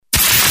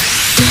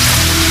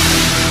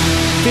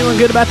Feeling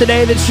good about the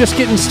day that's just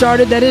getting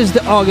started. That is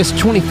the August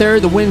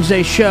 23rd. The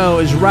Wednesday show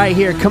is right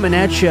here coming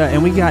at you,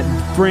 and we got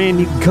brand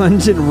new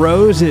Guns N'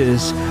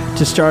 Roses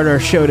to start our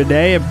show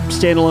today. A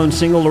standalone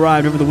single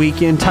arrived over the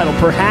weekend titled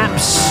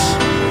Perhaps.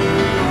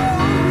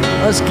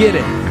 Let's get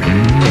it.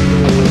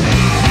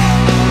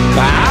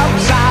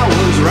 Perhaps I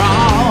was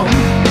wrong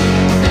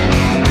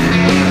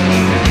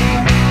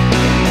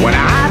when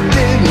I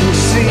didn't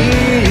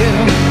see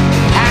you.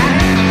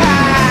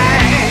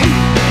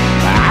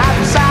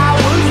 Perhaps I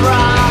was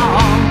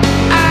wrong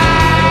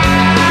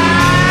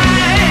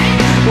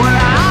when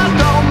I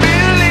don't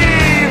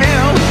believe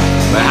you.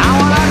 But I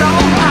wanna know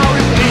how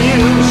it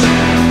feels,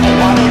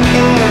 what it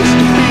is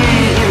to be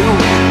you.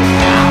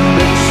 I've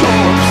been so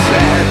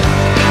upset.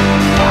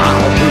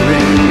 I'll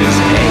bring this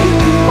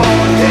hate for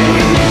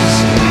days.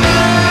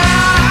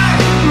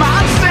 My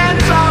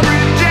sense of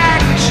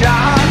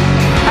rejection.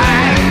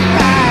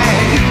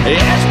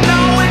 There's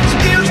no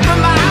excuse for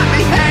my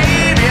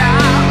behavior.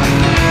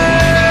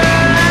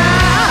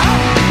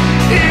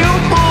 You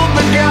pulled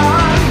the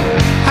gun.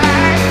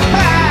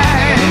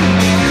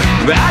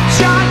 That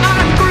shot I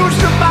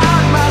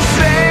crucified my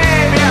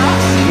savior.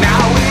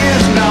 Now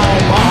is no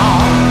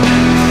more.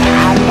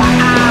 I'm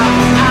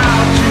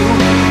without you,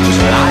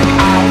 just like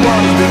I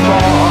was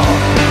before.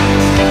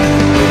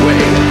 The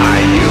way I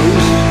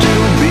used to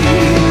be.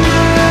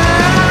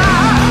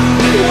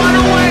 You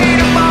wanna wait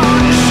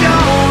upon your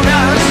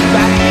shoulders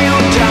that you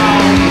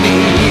don't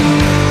need.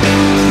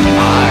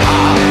 My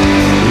heart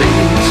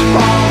bleeds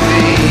for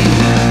me.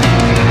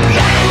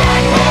 You're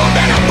like more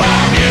than a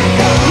bargain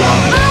for. You're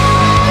all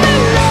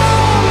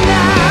alone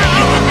now.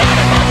 You forgot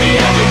about the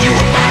others you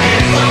were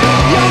fighting for.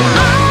 You're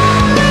all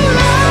alone.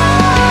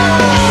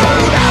 You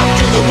sold out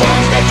to the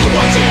ones that you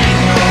wanted.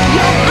 You're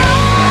all alone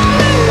now.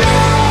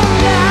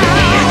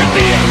 You used to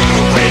be a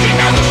little crazy,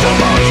 now there's so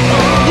much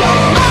more. You're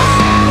all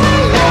alone.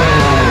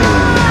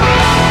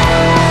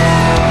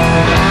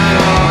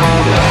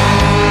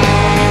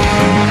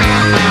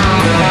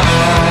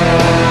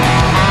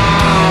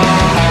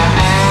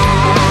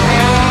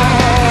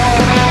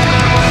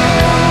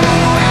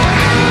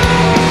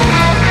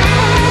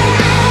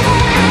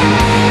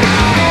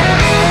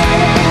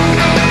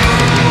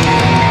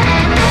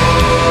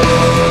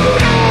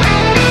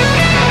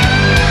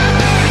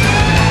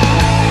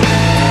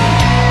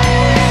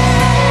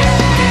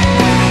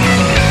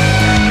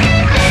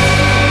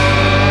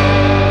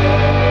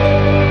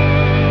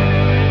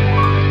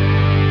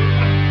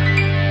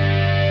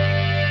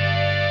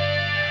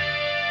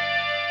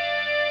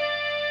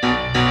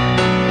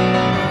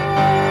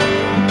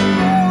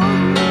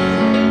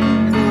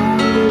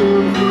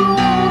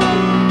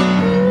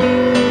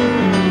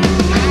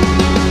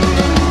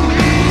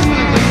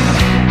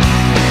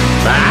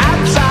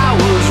 Perhaps I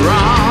was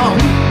wrong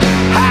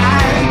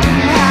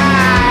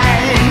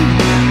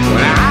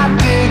when I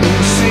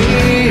didn't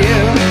see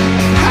you.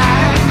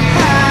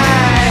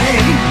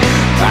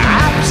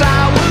 Perhaps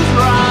I was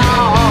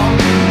wrong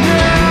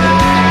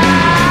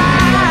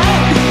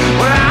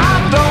when I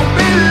don't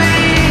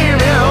believe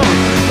you.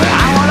 But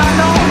I wanna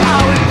know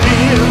how it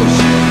feels,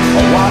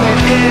 or what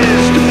it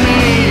is to be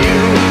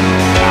you.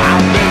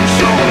 I've been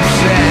so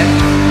upset.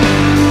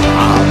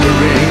 I'll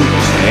bring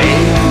this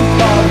hate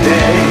for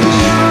days.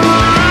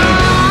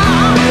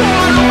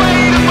 Wanna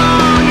wait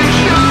upon your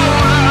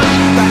shoulders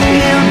that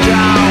you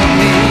don't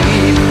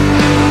need.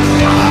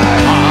 My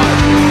heart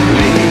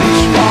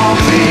bleeds for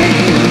me.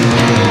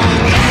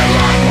 You're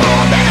like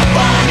more than a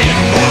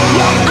bargain for.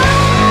 You're all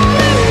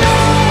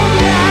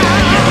alone now.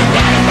 You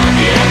forgot about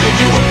the others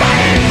you were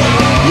fighting for.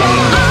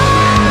 You're all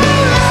alone.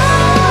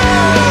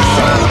 You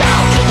sold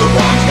out to the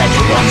ones that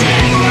you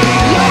wanted.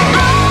 You're all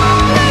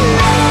alone now.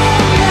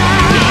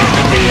 You used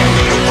to be a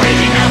little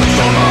crazy, now there's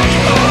so much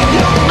more.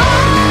 You're all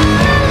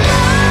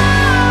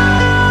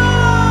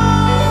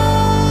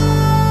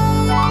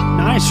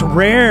Nice,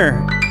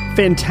 rare,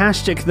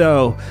 fantastic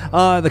though.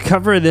 The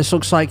cover of this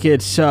looks like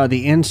it's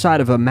the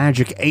inside of a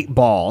Magic 8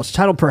 Ball. It's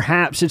titled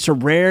Perhaps. It's a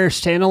rare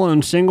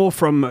standalone single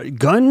from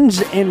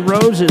Guns N'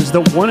 Roses,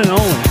 the one and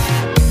only.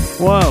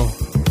 Whoa.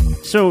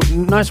 So,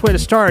 nice way to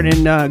start,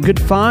 and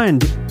good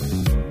find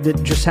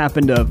that just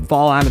happened to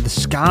fall out of the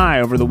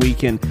sky over the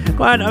weekend.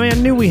 I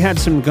knew we had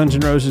some Guns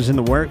N' Roses in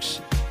the works,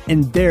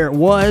 and there it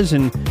was,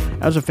 and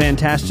that was a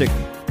fantastic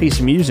piece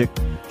of music.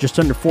 Just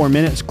under 4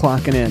 minutes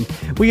clocking in.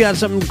 We got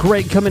something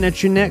great coming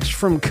at you next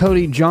from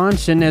Cody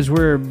Johnson. As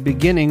we're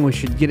beginning, we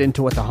should get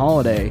into what the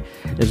holiday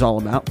is all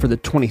about for the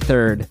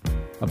 23rd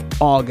of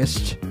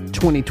August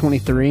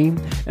 2023.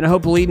 And I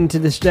hope leading to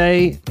this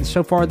day,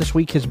 so far this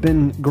week has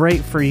been great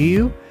for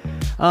you.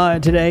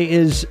 Today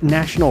is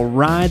National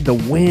Ride the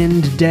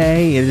Wind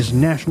Day. It is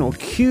National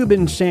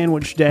Cuban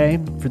Sandwich Day.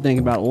 If you're thinking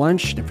about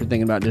lunch, if you're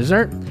thinking about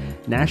dessert,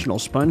 National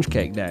Sponge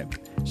Cake Day.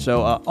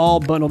 So all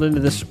bundled into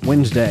this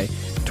Wednesday,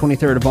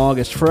 23rd of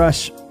August. For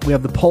us, we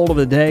have the poll of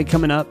the day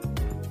coming up.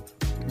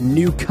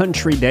 New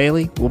Country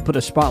Daily. We'll put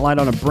a spotlight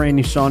on a brand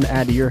new song to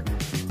add to your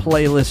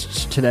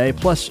playlists today,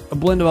 plus a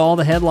blend of all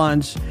the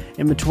headlines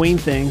in between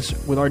things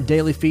with our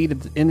daily feed at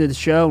the end of the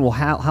show, and we'll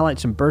highlight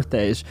some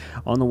birthdays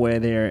on the way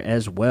there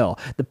as well.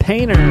 The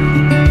Painter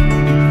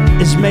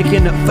is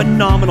making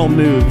phenomenal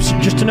moves.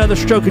 Just another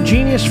stroke of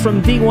genius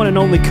from the one and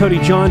only Cody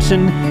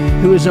Johnson,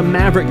 who is a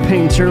maverick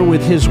painter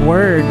with his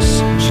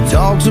words. She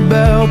talks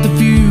about the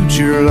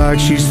future like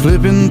she's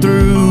flipping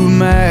through a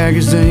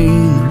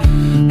magazine.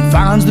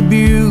 Finds the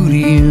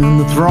beauty in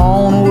the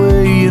thrown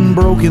away and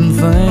broken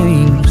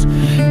things.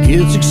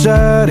 Gets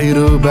excited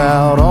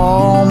about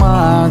all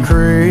my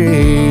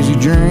crazy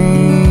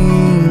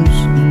dreams.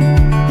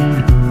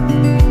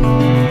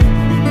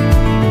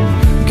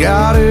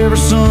 Got every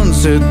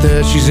sunset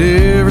that she's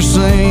ever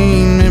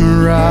seen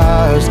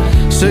memorized.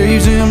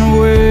 Saves him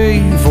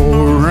away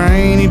for a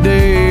rainy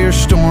day or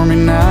stormy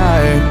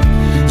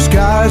night.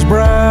 Sky's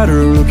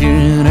brighter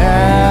looking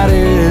at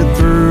it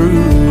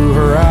through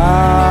her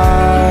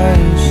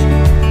eyes.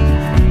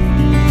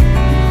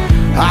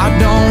 I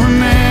don't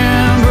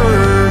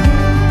remember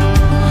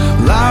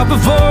life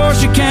before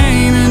she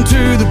came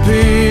into the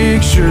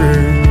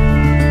picture.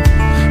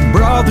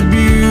 Brought the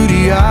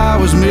beauty I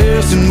was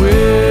missing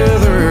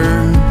with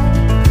her.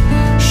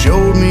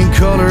 Showed me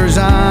colors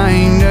I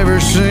ain't never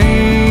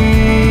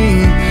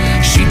seen.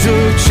 She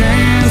took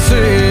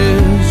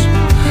chances.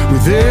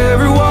 With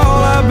every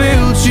wall I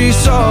built, she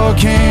saw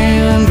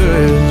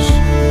canvas.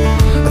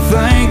 I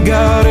thank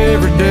God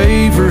every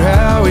day for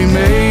how he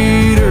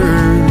made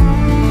her.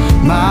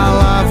 My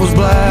life was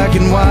black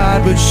and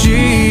white, but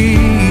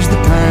she's the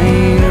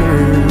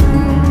painter.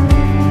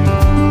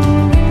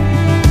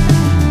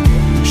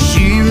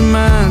 She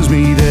reminds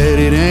me that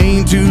it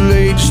ain't too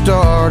late to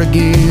start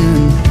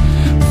again.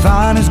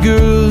 Fine is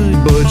good,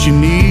 but you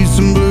need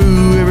some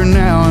blue every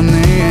now and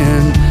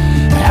then.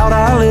 How'd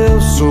I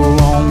live so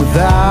long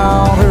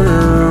without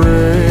her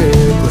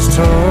reckless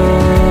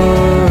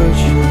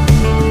touch?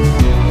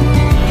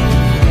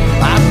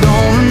 I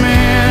don't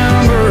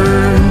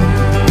remember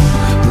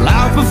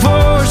life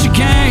before she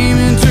came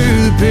into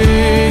the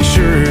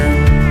picture.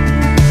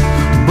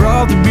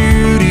 Brought the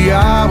beauty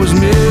I was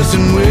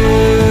missing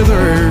with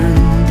her.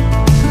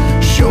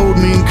 Showed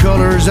me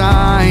colors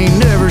I ain't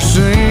never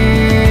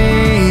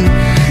seen.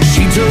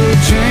 She took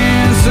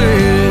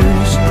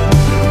chances.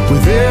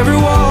 With every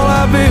wall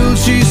I built,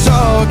 she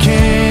saw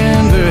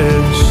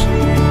canvas.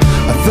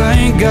 I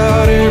thank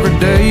God every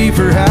day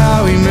for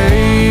how he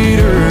made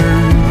her.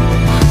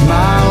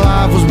 My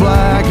life was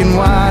black and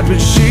white, but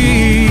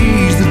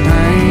she's the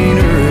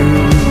painter.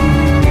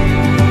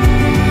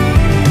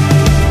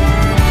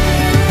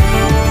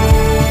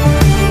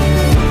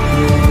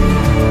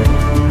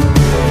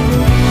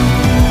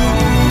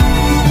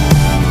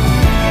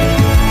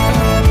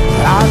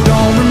 I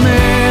don't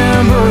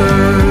remember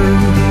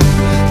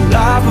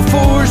life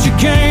before she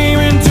came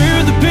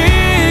into the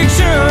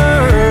picture.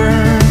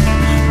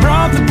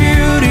 Brought the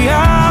beauty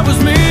I was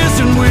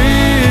missing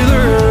with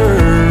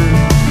her.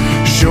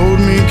 Showed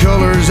me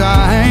colors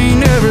I ain't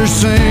never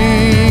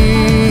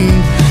seen.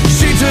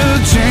 She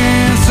took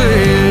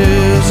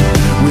chances.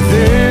 With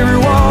every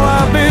wall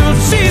I built,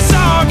 she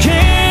saw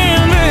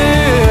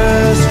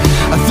canvas.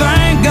 I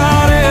thank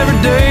God every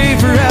day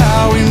for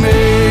how he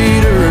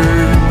made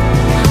her.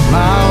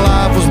 My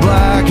life was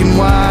black and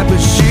white, but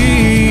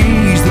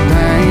she's the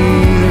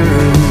painter.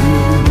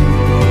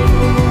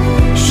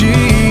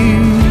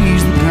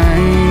 She's the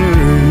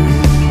painter.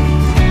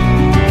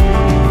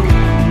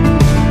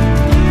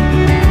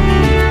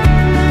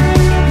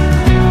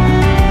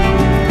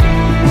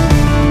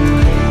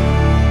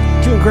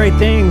 Doing great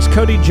things.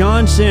 Cody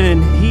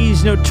Johnson,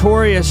 he's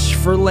notorious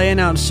for laying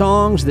out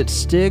songs that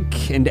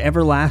stick and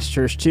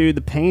everlasters too.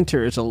 The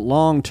Painter is a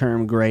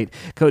long-term great.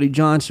 Cody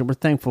Johnson, we're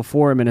thankful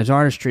for him, and his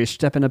artistry is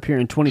stepping up here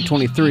in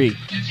 2023.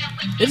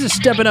 This is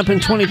stepping up in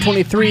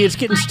 2023. It's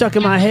getting stuck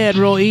in my head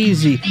real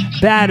easy.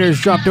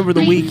 Batters dropped over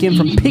the weekend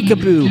from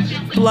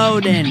Peekaboo,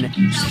 Floatin',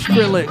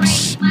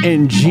 Skrillex,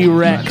 and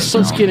G-Rex.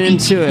 Let's get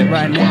into it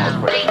right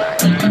now.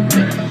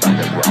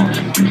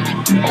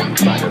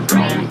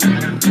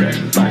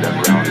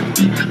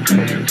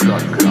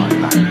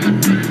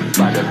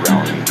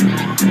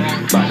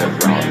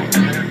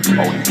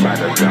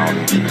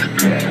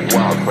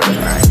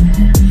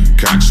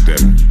 Catch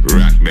them,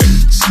 rack them,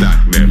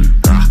 stack them.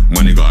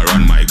 Money gotta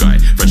run, my guy.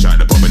 Fresh out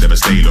the pub, never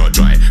stay or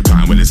dry.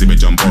 Time when they see me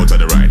jump out to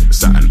the right.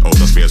 Saturn out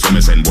of space when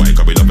me send boy.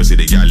 Cause we love to see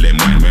the gal them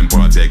wine. When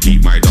party,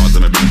 keep my dogs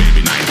and I bring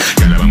baby nine.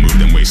 Gal ever move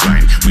them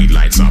waistline. Weed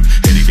lights up,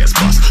 heady gets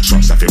bust.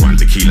 Shots if you want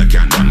tequila,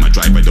 can't run. My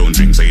driver don't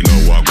drink, so you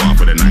know what I want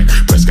for the night.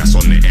 Press gas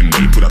on the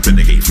M-way, put up to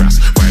the gate fast.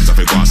 Vibes off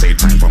it, go say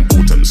time from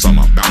autumn,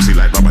 summer. Bouncy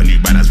like rubber, new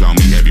banners round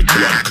me. Every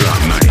blood clot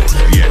night.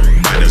 Yeah,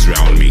 banners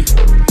round me.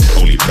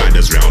 Only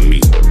badders round me.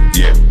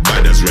 Yeah,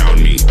 badders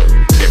round me.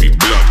 Every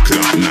blood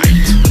clot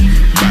night.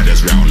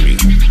 Badders round me.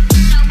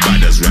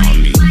 Badders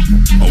round me.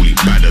 Only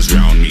badders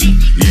round me.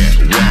 Yeah,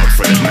 wild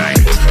for the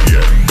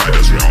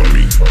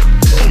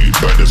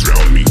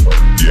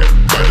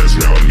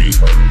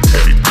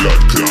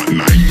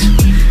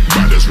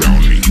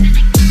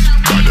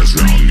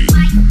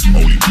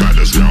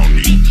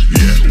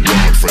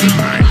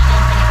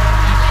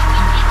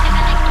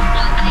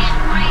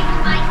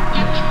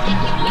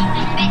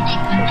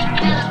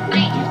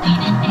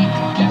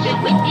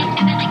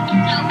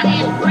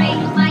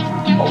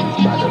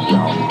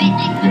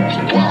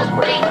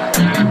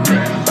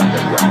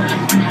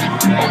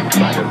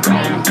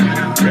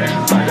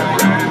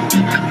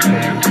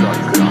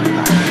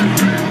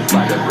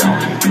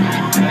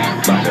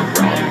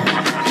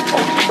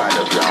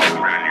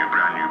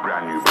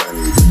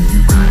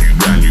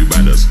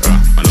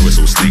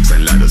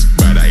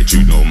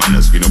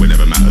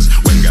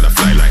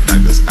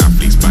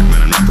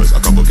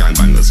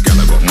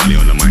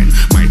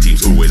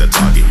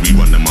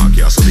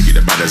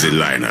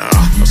dotted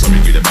line. So we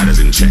keep the batters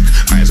in check.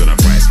 Eyes on the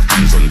prize,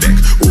 hands on deck.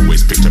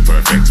 Always picture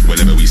perfect.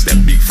 Whenever we step,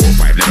 big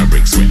 4-5, never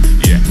break sweat.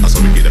 Yeah,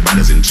 so we keep the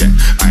batters in check.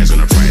 Eyes on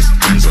the prize,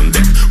 hands on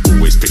deck.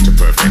 Always picture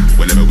perfect.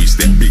 Whenever we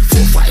step, big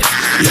 4-5.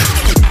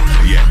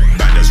 Yeah,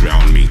 batters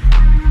round me.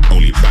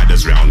 Only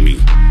batters round me.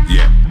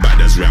 Yeah,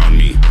 batters round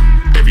me.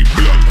 Every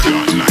blood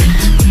clot night.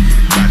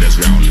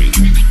 Batters round me.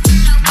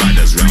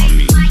 Batters round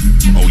me.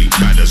 Only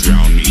batters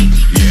round me.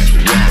 Yeah,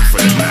 wild for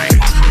the night.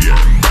 Yeah,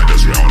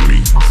 batters round me.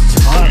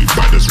 Only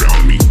batters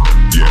round me.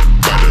 Yeah,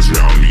 batters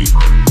round me.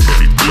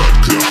 Every blood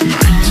clot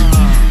night.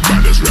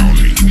 Batters round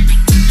me.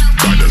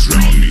 Batters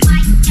round me.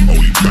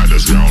 Only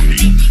batters round me.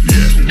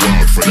 Yeah,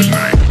 wild for the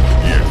night.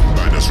 Yeah,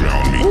 batters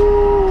round me.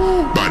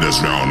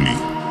 Batters round me.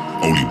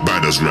 Only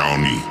batters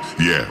round me.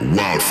 Yeah,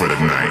 wild for the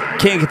night.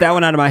 Can't get that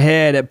one out of my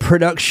head.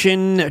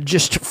 Production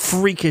just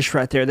freakish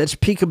right there. That's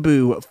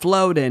Peekaboo,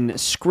 Floatin',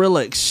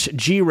 Skrillex,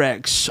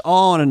 G-Rex,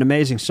 all on an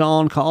amazing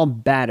song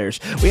called Batters.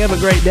 We have a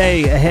great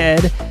day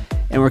ahead,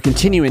 and we're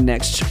continuing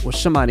next with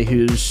somebody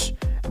who's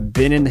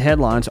been in the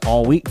headlines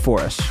all week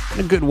for us in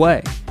a good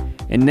way.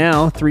 And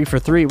now, 3 for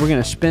 3, we're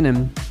going to spin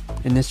him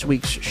in this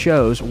week's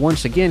shows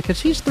once again,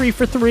 because he's 3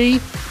 for 3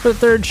 for the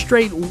third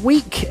straight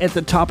week at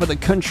the top of the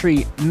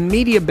country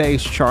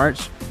media-based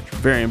charts.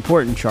 Very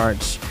important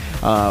charts.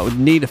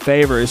 Need a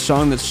Favor, a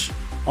song that's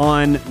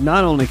on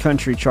not only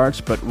country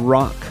charts but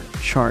rock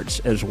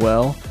charts as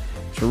well.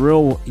 It's a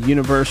real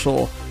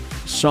universal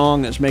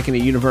song that's making a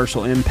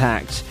universal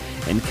impact.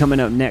 And coming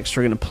up next,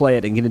 we're going to play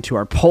it and get into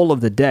our poll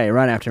of the day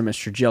right after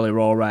Mr. Jelly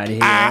Roll right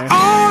here. I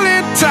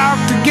only talk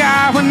to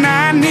God when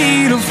I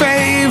need a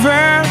favor,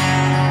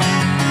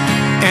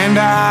 and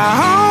I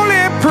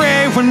only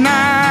pray when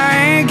I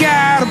ain't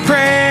got a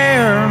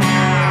prayer.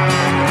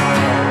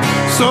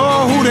 So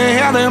who the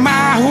hell am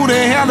I? Who the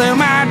hell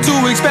am I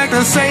to expect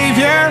a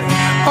savior?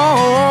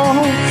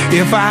 Oh,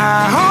 if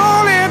I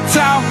only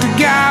talk to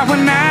God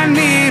when I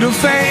need a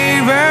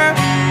favor.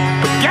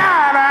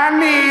 God, I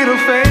need a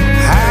favor.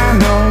 I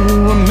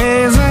know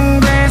amazing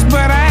grace,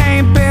 but I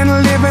ain't been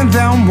living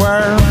them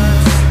words.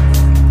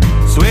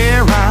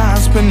 Swear I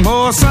spend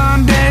more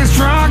Sundays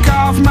drunk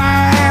off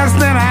my ass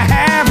than I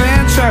have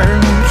in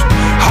church.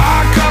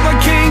 Hardcover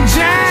King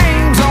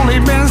James, only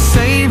been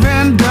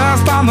saving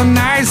dust on the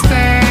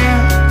nightstand,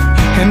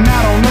 and I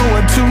don't know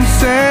what to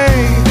say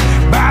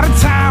by the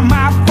time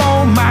I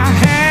fold my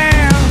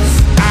hands.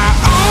 I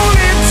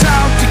only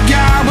talk to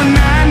God when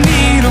I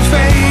need a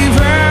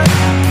favor,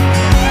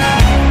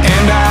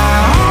 and I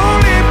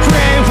only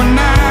pray when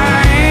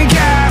I ain't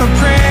got a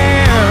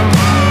prayer.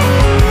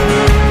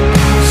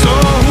 So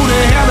who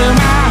the hell am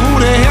I? Who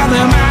the hell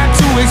am I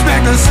to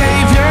expect a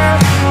savior?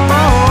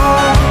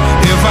 Oh,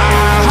 if I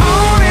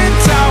only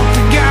talk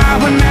to God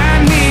when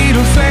I need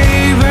a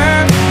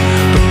favor.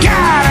 But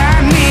God,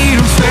 I need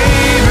a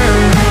favor.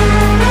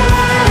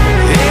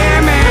 Yeah,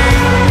 man.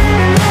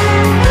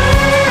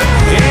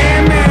 Yeah,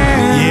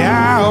 man.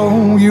 Yeah, I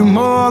owe you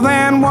more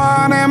than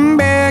one, and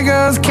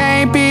beggars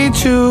can't be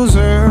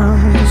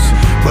choosers.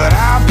 But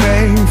I'll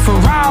pay for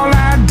all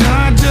I've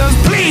done, just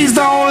please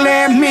don't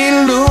let me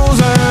lose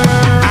her.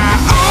 I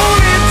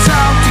only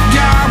talk to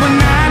God when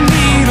I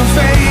need a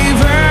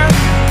favor,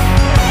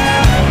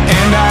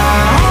 and I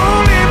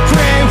only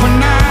pray when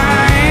I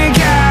ain't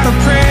got a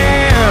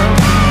prayer.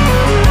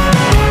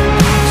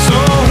 So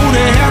who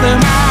the hell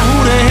am I? Who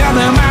the hell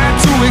am I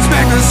to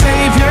expect a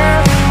savior?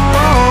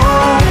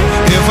 Oh,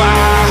 if I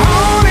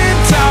only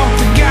talk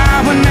to God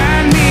when I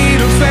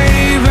need a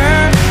favor.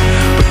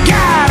 But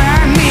God,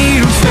 I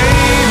need a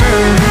favor.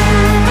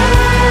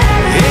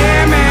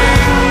 Yeah, man.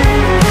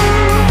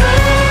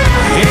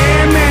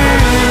 Yeah, man.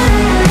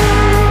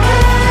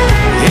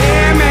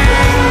 Yeah, man.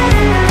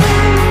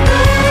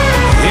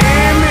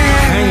 Yeah, man.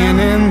 Hanging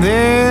in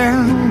there,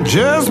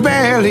 just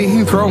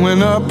barely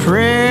throwing up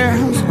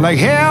prayers like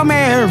Hail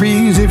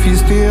Marys if you're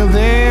still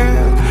there.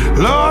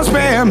 Lord,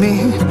 spare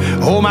me.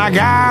 Oh my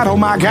God,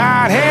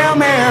 Hail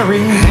Mary.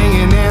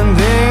 Hanging in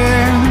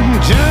there,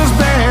 just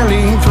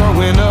barely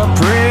throwing up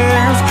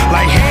prayers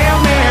like Hail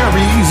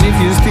Marys if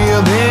you're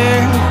still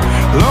there.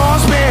 Lord,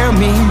 spare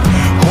me.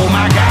 Oh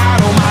my God,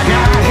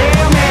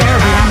 Hail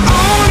Mary. I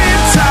only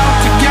talk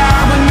to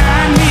God when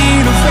I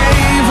need a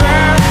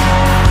favor,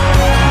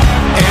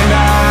 and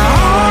I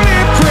only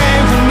pray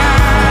when I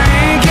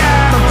ain't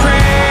got a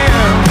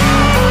prayer.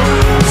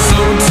 So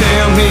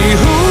tell me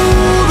who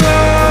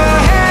the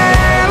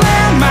hell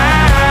am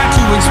I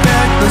to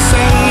expect the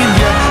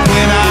savior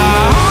when I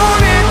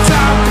only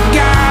talk to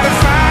God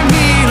if I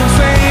need a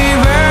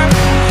favor?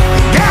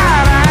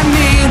 God, I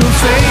need a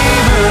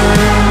favor.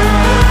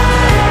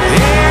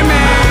 Yeah,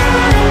 man.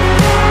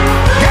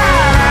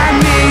 God, I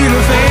need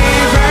a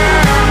favor.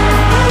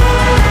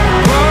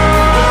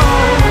 Whoa.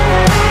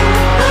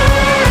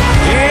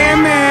 Yeah,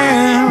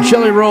 man.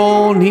 Jelly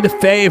Roll, Need a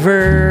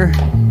Favor.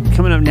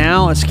 Coming up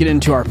now, let's get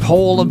into our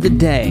poll of the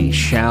day,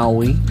 shall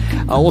we?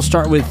 We'll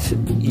start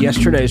with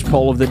yesterday's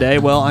poll of the day.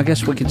 Well, I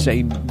guess we could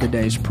say the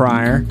days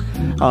prior,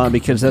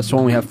 because that's the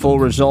one we have full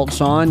results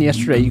on.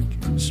 Yesterday's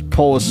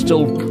poll is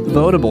still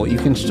votable. You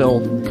can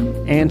still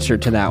answer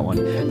to that one.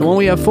 The one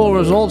we have full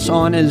results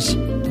on is,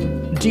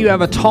 do you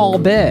have a tall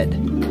bed?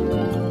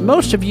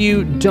 Most of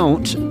you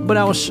don't, but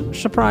I was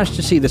surprised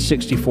to see the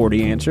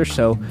 60-40 answer,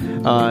 so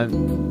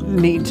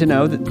neat to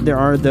know that there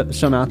are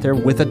some out there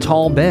with a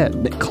tall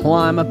bed that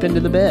climb up into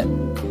the bed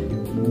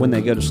when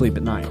they go to sleep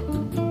at night.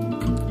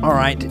 All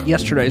right,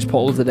 yesterday's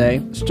poll of the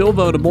day, still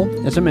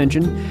votable, as I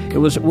mentioned. It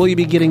was, will you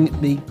be getting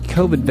the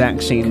COVID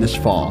vaccine this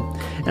fall?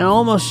 And I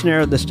almost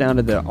narrowed this down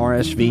to the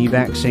RSV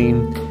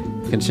vaccine,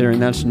 considering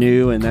that's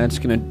new and that's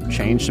going to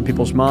change some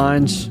people's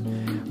minds.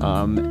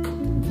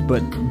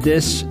 But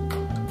this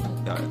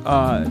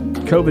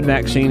COVID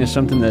vaccine is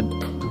something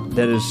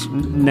that is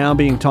now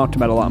being talked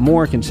about a lot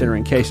more,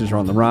 considering cases are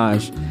on the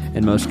rise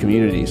in most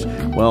communities.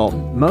 Well,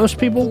 most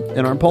people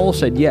in our poll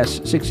said yes.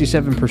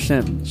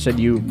 67% said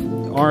you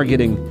are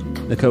getting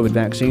the COVID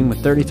vaccine, with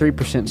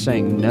 33%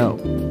 saying no.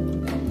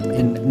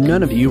 And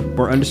none of you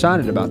were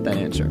undecided about that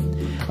answer.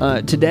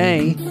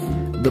 Today,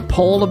 the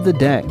poll of the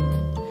day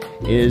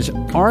is,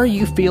 are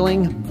you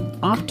feeling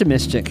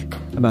optimistic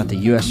about the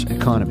U.S.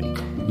 economy?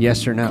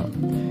 Yes or no?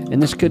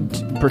 And this could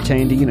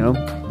pertain to,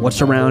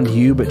 what's around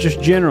you, but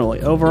just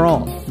generally,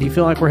 overall. Do you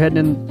feel like we're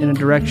heading in a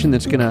direction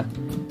that's gonna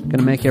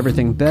make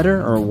everything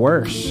better or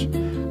worse?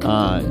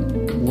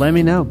 Let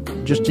me know.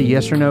 Just a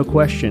yes or no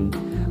question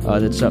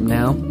that's up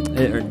now.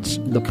 It's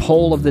the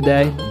poll of the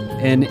day,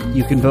 and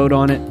you can vote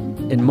on it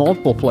in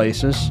multiple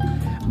places,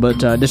 but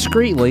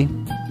discreetly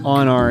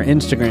on our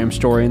Instagram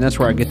story, and that's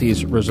where I get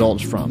these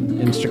results from.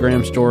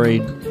 Instagram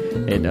story,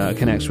 it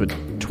connects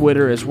with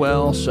Twitter as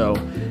well, so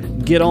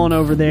get on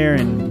over there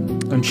and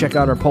check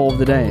out our poll of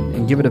the day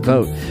and give it a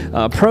vote.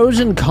 Pros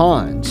and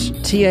cons.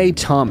 T.A.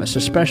 Thomas, a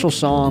special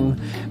song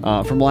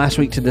from last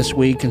week to this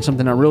week, and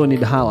something I really need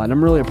to highlight.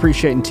 I'm really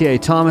appreciating T.A.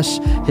 Thomas.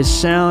 His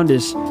sound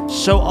is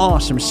so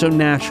awesome, so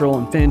natural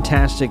and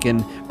fantastic,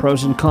 and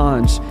Pros and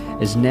Cons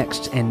is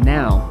next and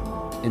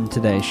now in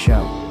today's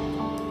show.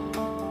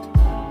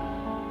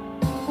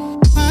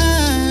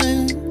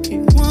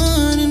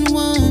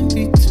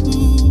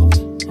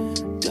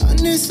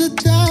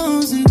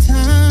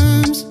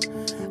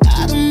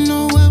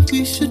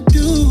 We should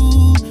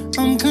do.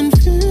 I'm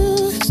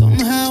confused.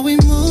 Somehow we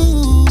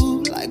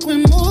move like we're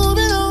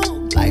moving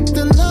on, like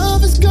the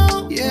love is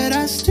gone. Yet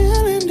I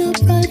still end up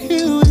right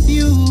here with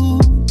you.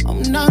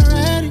 I'm not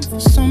ready for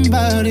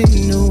somebody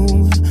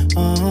new.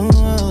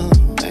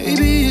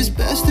 Maybe it's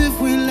best if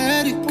we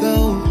let it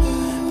go.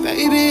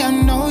 Baby, I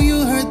know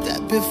you heard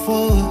that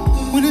before.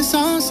 When it's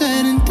all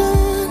said and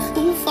done,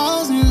 who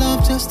falls in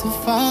love just to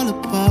fall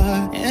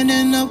apart and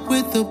end up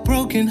with a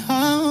broken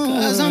heart?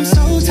 'Cause I'm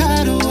so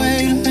tired of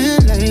waiting.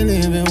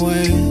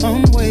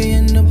 I'm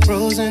weighing the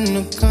pros and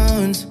the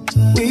cons.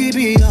 We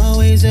be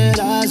always at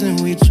odds and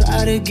we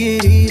try to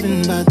get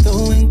even by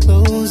throwing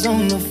clothes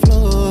on the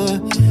floor.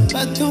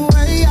 But the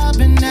way I've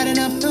been adding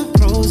up the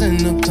pros and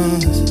the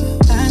cons,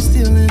 I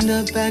still end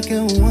up back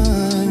at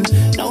one.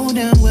 Know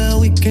damn well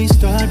we can't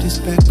start this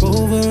back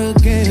over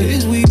again.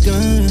 Is we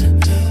done?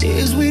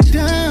 Is we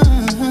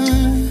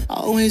done?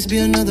 Always be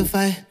another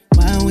fight.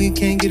 Why we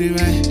can't get it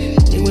right?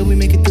 The way we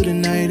make it through the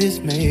night is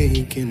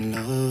making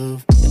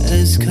love.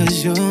 That's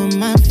 'cause you're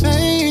my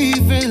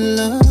favorite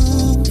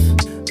love.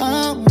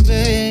 Oh,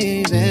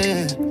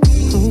 baby.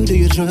 Who do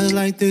you trust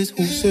like this?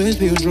 Who says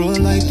be a draw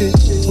like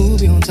this? Who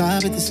be on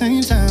top at the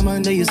same time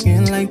under your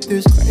skin like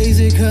this?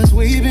 Crazy 'cause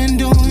we've been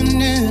doing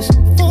this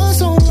for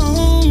so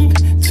long,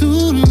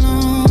 too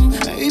long.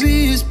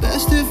 Maybe it's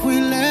best if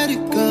we let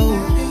it go.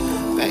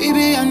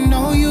 Baby, I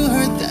know you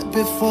heard that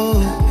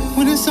before.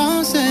 When it's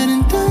all said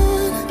and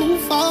done, who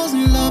falls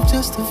in love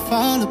just to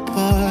fall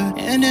apart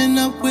and end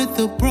up with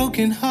a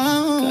broken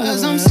heart?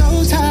 'Cause I'm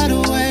so tired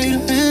of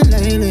waiting, and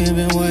lately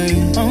been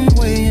waiting. I'm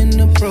weighing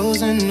the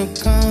pros and the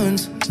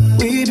cons.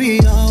 We be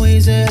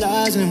always at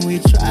odds and we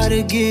try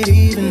to get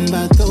even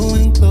by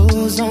throwing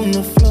clothes on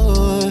the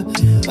floor.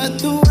 But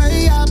the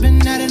way I've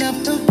been adding up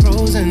the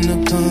pros and the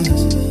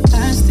cons,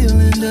 I still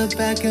end up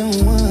back at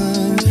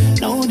one.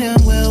 Know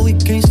damn well we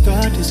can't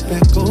start this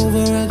back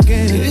over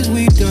again. Is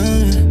we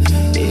done?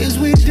 Is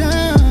we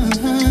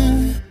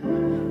done?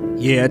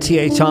 Yeah,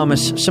 T.A.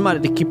 Thomas, somebody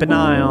to keep an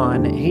eye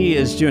on. He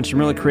is doing some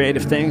really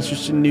creative things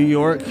just in New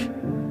York,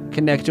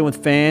 connecting with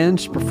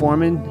fans,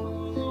 performing.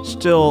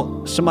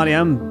 Still, somebody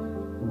I'm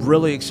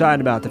really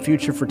excited about. The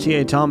future for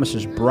T.A. Thomas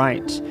is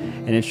bright,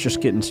 and it's just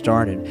getting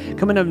started.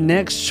 Coming up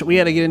next, we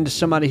got to get into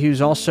somebody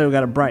who's also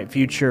got a bright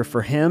future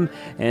for him,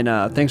 and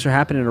things are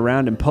happening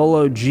around him.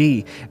 Polo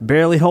G,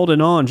 Barely Holding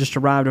On, just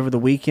arrived over the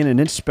weekend, and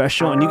it's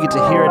special, and you get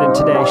to hear it in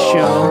today's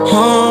show.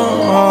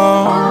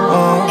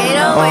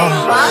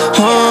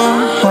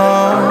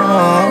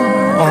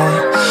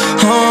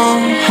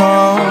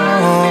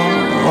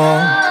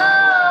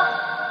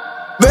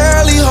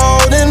 Barely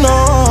holding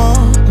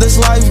on. This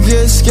life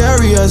gets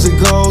scary as it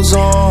goes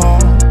on.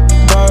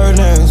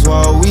 burdens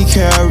while we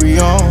carry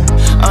on.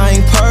 I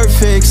ain't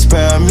perfect,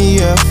 spare me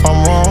if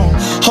I'm wrong.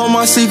 All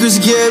my secrets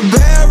get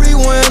buried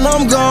when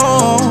I'm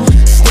gone.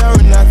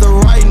 Staring at the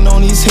writing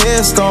on these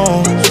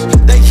headstones.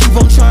 They keep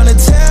on trying to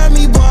tear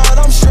me, but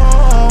I'm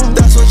strong.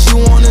 That's what you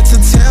wanted to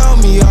tell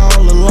me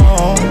all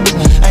along.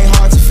 Ain't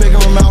hard to figure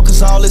them out,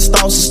 cause all his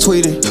thoughts is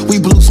tweeted. We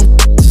blew some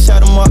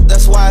shut him up,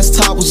 that's why his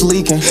top was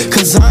leaking.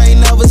 Cause I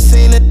ain't never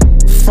seen it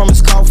from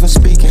his coffin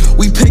speaking.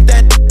 We picked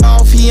that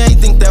off, he ain't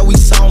think that we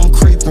saw him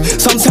creeping.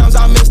 Sometimes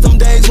I miss them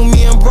days when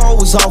me and bro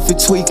was off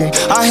it tweaking.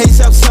 I hate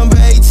September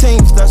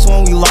 18th, that's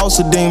when we lost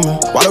a demon.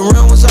 While the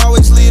rim was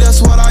always lead,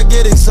 that's what I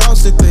get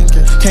exhausted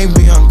thinking. Can't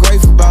be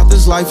ungrateful about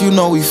this life, you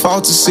know we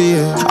fought to see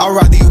it. I'd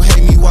rather you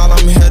hate me while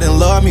I'm here than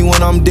love me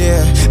when I'm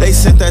dead. They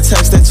sent that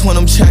text, that twin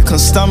them check, couldn't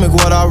stomach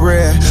what I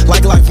read.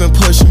 Like life been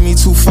pushing me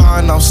too far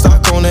and I'm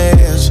stuck on the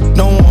edge.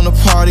 Don't wanna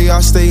party,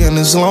 I stay in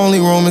this lonely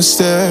room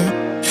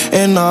instead.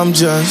 And I'm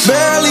just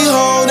barely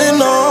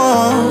holding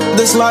on.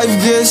 This life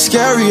gets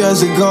scary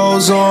as it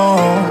goes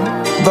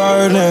on.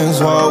 Burdens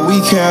while we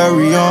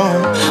carry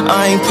on.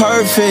 I ain't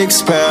perfect,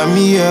 spare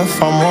me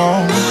if I'm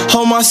wrong.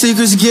 All my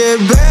secrets get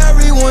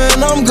buried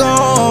when I'm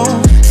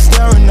gone.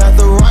 Staring at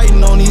the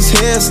writing on these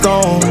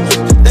headstones.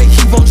 They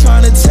keep on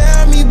trying to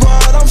tear me,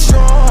 but I'm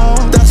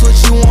strong. That's what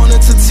you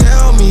wanted to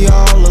tell me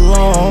all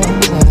along.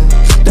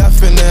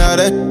 Definitely how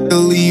that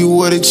leave you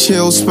with a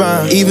chill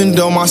spine. Even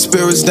though my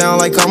spirit's down,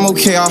 like I'm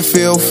okay, I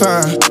feel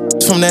fine.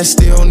 From that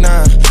steel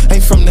 9,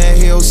 ain't from that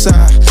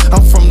hillside.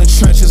 I'm from the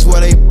trenches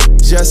where they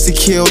just to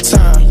kill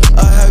time.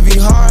 A heavy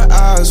heart,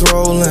 eyes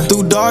rolling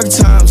through dark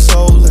times,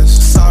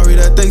 soulless. Sorry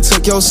that they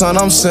took your son,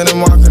 I'm sending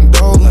my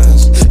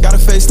condolence. Gotta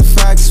face the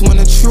facts when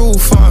the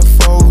truth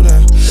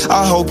unfolding.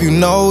 I hope you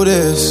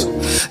notice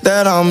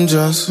that I'm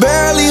just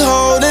barely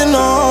holding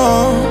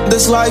on.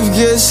 This life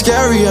gets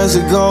scary as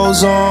it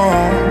goes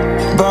on.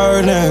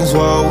 Burdens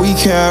while we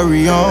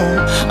carry on.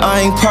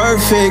 I ain't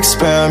perfect,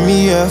 spare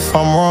me if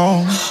I'm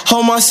wrong.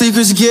 All my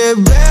secrets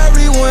get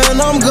buried when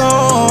I'm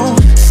gone.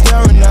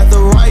 Staring at the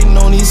writing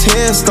on these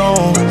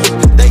headstones.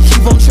 They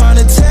keep on trying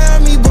to tear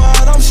me,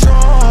 but I'm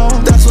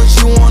strong. That's what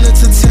you wanted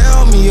to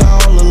tell me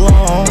all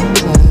along.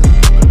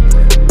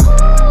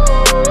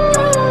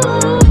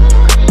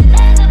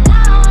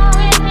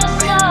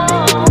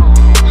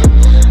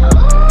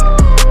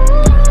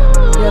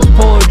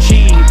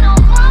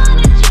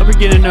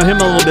 Getting to know him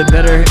a little bit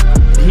better.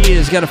 He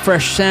has got a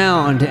fresh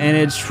sound and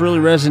it's really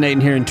resonating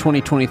here in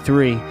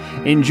 2023.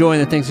 Enjoying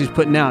the things he's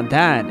putting out.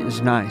 That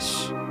is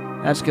nice.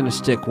 That's going to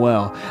stick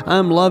well.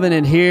 I'm loving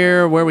it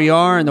here where we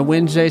are in the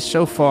Wednesday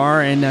so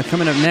far. And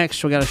coming up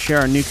next, we got to share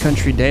our new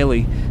Country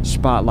Daily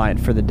spotlight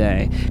for the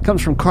day. It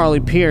comes from Carly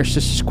Pierce.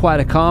 This is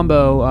quite a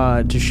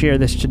combo to share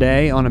this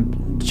today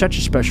on such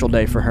a special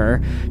day for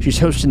her. She's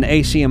hosting the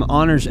ACM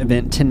Honors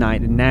event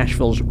tonight in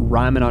Nashville's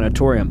Ryman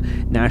Auditorium.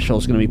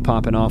 Nashville's going to be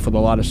popping off with a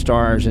lot of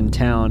stars in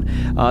town.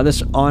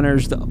 This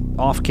honors the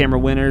off-camera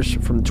winners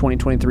from the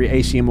 2023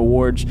 ACM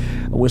Awards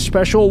with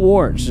special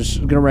awards. This is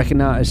going to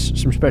recognize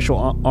some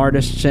special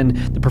artists, and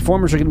the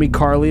performers are going to be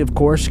Carly, of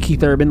course,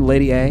 Keith Urban,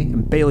 Lady A,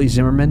 and Bailey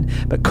Zimmerman.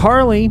 But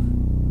Carly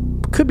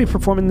could be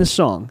performing this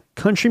song.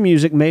 Country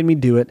Music Made Me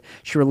Do It.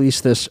 She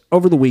released this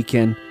over the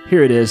weekend.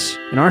 Here it is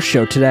in our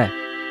show today.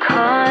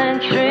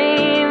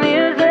 Country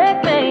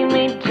music made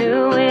me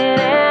do it,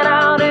 and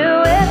I'll do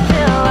it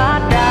till I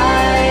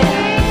die.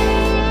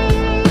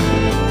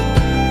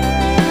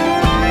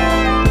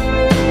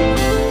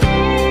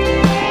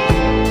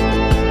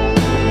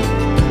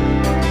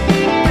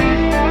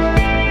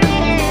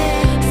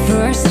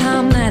 First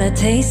time that I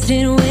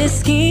tasted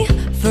whiskey,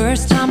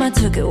 first time I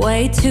took it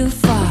way too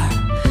far.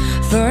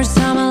 First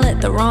time I let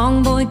the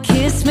wrong boy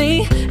kiss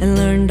me and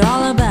learned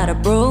all about a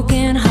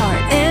broken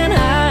heart. And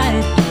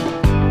I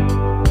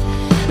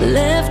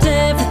left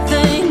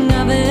everything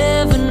I've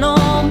ever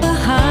known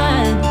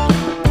behind,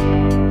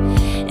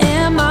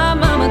 and my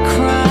mama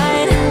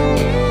cried.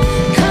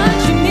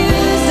 Country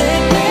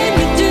music made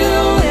me do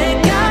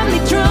it, got me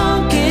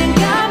drunk and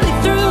got me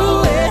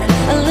through it.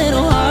 A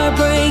little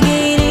heartbreak,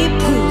 80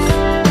 proof,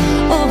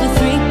 over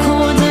 3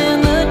 chords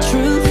and the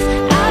truth.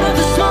 Out of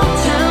a small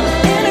town,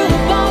 into a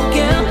ball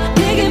gown,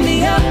 picking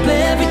me up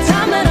every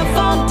time that I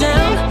fall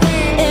down.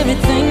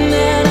 Everything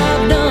that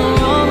I've done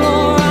wrong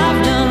or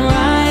I've done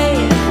right.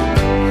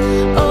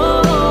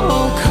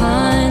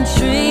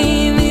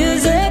 Country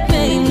music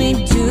made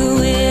me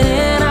do it,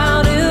 and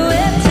I'll do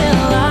it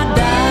till I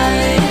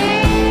die.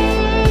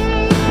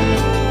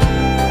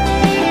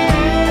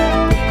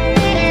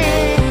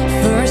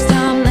 First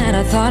time that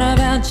I thought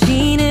about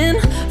cheating,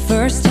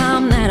 first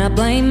time that I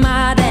blamed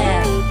my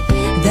dad,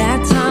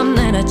 that time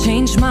that I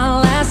changed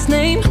my last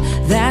name,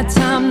 that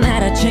time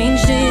that I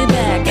changed it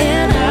back.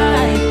 And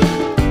I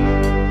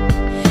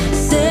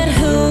said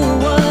who I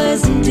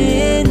was and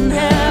didn't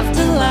have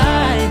to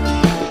lie.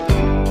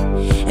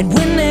 And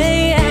when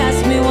they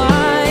asked me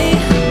why,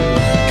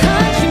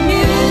 country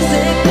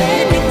music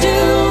made me do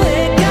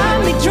it,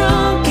 got me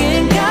drunk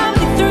and got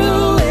me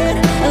through it.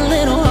 A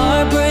little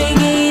heartbreak,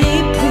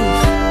 80 proof,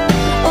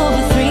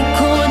 over 3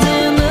 chords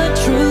and the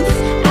truth.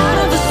 Out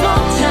of a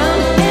small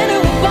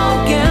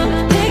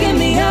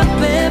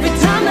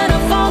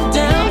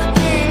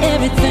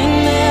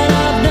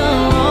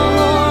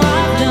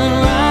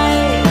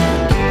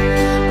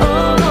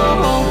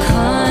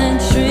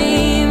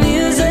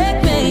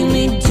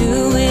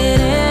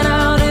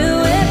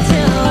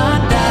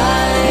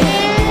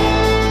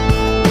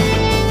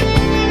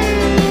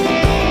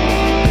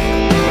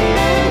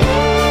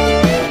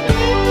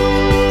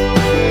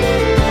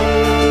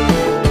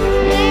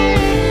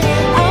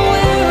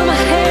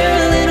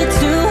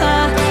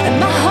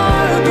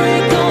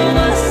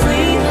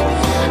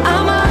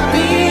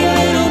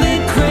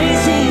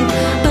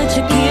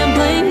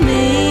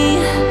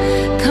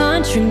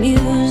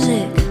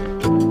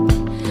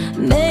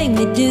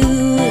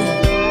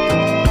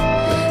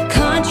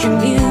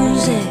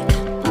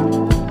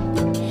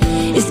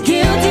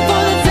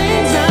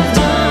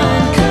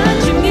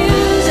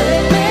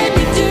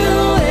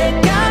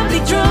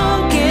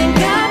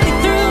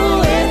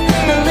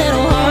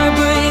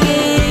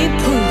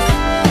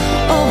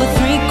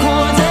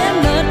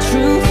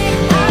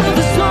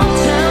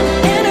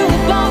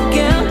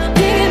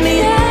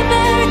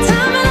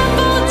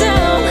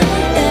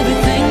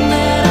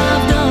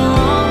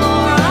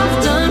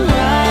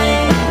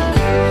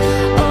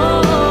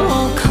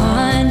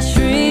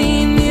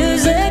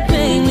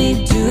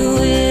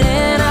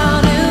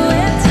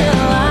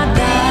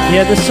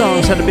Yeah, this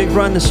song's had a big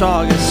run this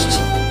August.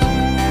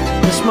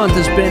 This month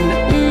has been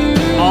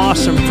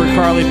awesome for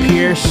Carly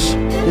Pearce.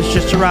 This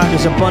just arrived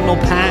as a bundle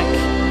pack,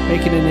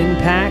 making an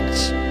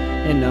impact.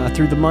 And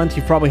through the month,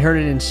 you've probably heard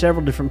it in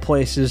several different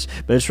places,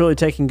 but it's really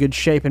taking good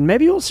shape. And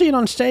maybe we'll see it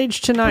on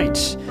stage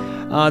tonight.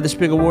 This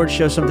big award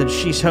show, something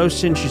she's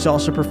hosting. She's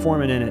also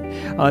performing in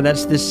it.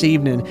 That's this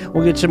evening.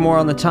 We'll get some more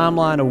on the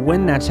timeline of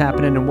when that's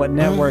happening and what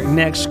network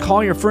next.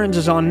 Call Your Friends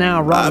is on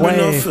now. Rod Wave. I've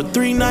been up for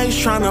 3 nights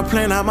trying to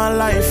plan out my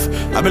life.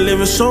 I've been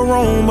living so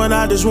wrong, but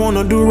I just want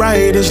to do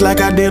right. It's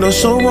like I did her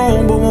so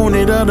wrong, but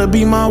wanted her to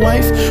be my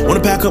wife.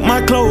 Want to pack up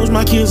my clothes,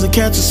 my kids and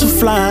catch us a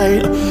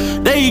flight.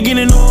 They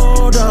getting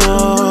older.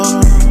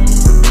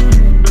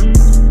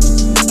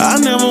 I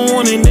never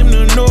wanted them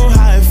to know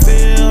how it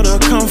felt to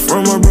come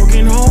from a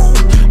broken home.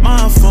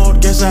 My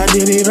fault, guess I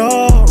did it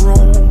all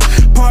wrong.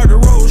 Part the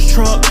Rolls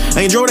truck,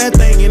 ain't drove that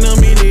thing in a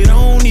minute.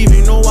 Don't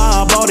even know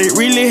why I bought it.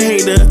 Really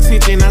hate the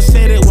attention. I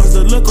said it was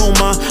the look on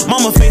my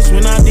mama face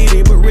when I did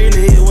it, but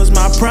really it was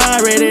my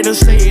pride ready to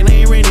say it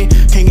ain't ready.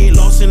 Can't get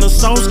lost in the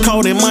sauce,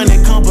 caught in money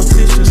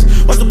competitions.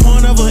 What's the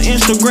point of an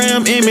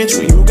Instagram image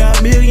when you got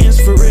millions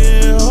for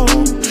real?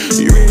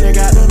 You really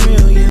got the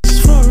millions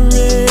for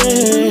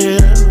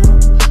real.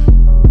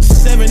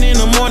 7 in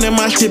the morning,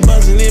 my shit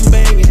buzzing and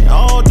banging.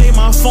 All day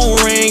my phone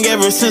rang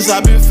ever since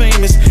I've been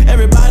famous.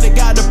 Everybody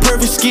got the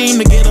perfect scheme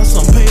to get us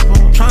some paper.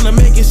 Trying to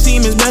make it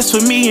seem it's best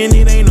for me and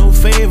it ain't no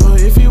favor.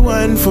 If it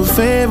wasn't for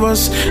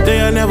favors,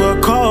 they'll never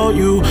call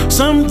you.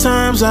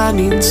 Sometimes I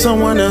need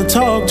someone to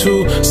talk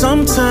to.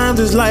 Sometimes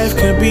this life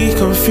can be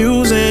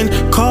confusing.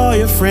 Call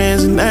your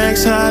friends and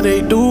ask how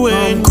they doing.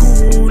 I'm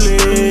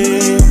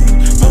coolin'.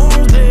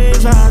 Most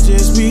days I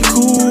just be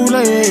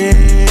coolin'.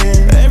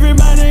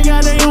 Everybody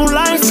got their own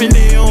life and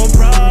their own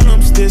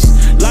problems. This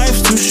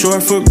life's too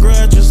short for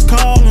grudges.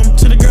 Call them.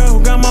 To the girl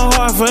who got my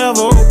heart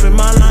forever, open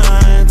my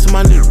line. To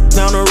my niggas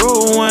down the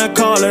road, one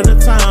call at a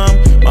time.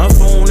 My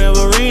phone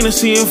never ring to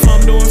see if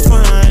I'm doing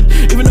fine.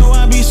 Even though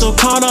I be so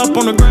caught up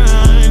on the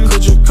grind.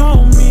 Could you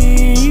call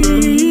me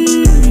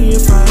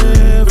if I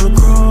ever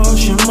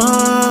cross your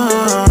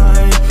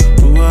mind?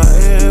 Do I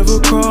ever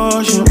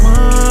cross your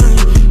mind?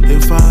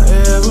 If I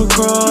ever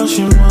cross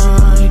your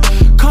mind,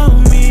 call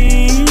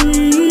me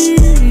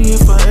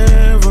if I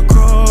ever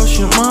cross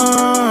your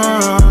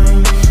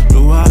mind.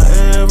 Do I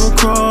ever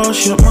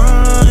cross your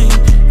mind?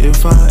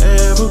 If I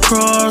ever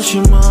cross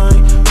your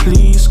mind,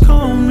 please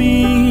call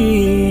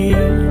me.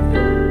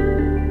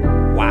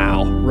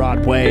 Wow,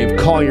 Rod Wave,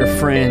 Call Your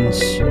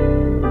Friends.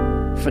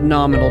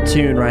 Phenomenal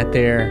tune right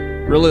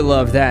there. Really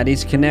love that.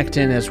 He's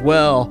connecting as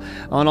well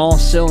on all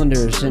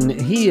cylinders, and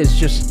he is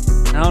just,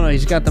 I don't know,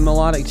 he's got the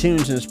melodic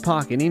tunes in his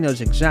pocket. He knows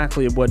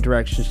exactly what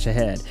directions to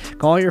head.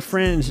 Call Your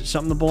Friends. It's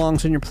something that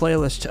belongs in your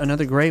playlist.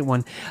 Another great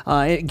one.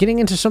 Getting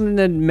into something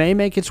that may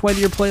make its way to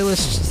your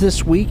playlist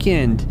this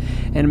weekend,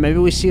 and maybe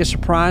we see a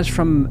surprise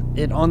from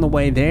it on the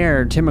way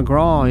there. Tim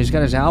McGraw, he's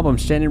got his album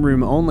Standing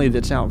Room Only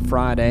that's out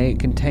Friday. It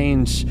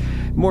contains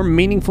more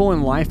meaningful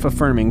and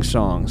life-affirming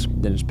songs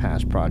than his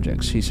past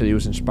projects. He said he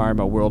was inspired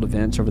by world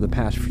events over the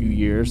past few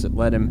years that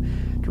led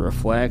him to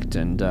reflect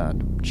and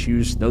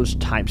choose those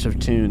types of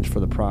tunes for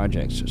the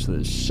projects. So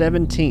the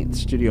 17th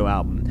studio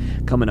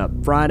album coming up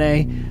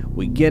Friday.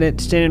 We get it.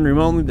 Standing Room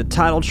Only. The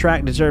title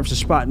track deserves a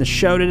spot in the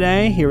show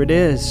today. Here it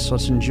is.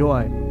 Let's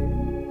enjoy.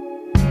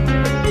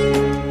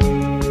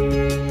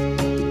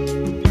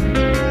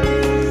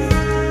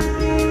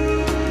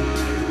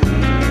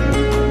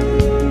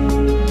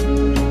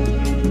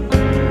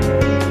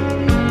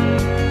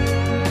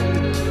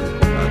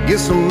 Get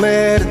so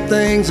mad at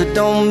things that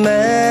don't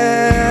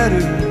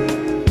matter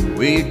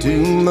way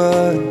too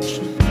much.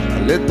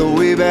 I let the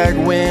way back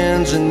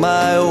winds and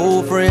my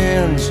old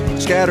friends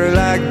scatter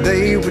like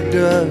they were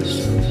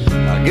dust.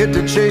 I get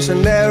to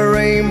chasing that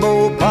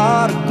rainbow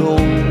pot of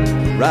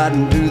gold,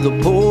 riding through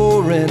the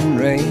pouring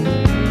rain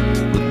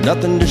with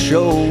nothing to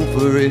show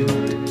for it,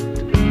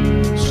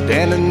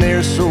 standing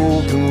there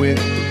soaking wet,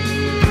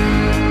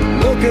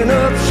 looking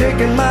up,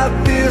 shaking my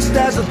fist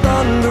as the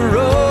thunder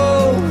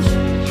rolls.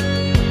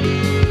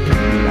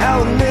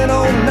 Out and in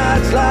on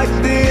nights like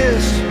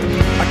this,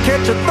 I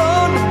catch a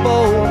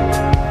thunderbolt.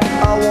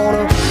 I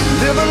wanna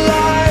live a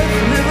life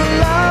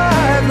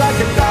like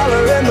a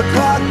dollar and the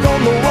clock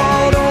on the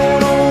wall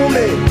don't own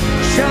me.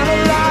 Shine a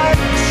light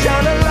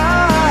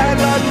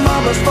like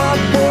mama's front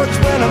porch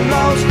when I'm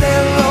lost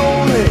and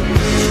lonely.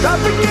 Stop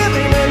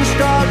forgiving and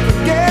start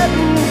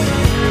forgetting.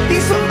 Be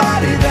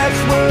somebody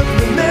that's worth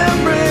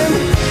remembering.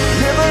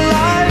 Live a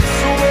life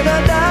so when I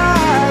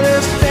die,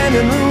 there's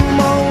standing room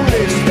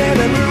only,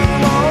 standing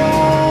room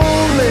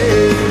only.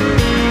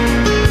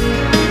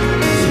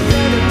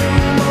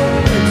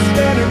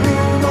 Standing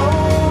room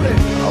only.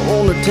 I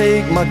wanna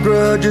take my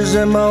grudges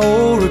and my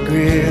old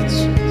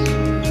regrets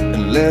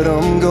and let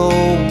them go.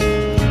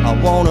 I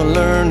wanna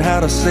learn how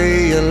to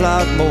say a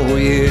lot more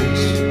yes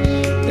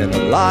and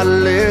a lot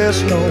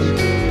less no.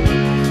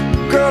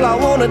 Girl, I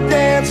wanna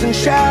dance and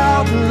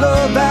shout and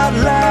love out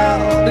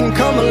loud and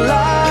come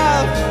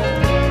alive.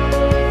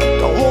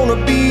 Don't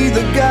wanna be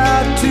the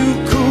guy too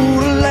cool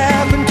to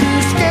laugh and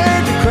too scared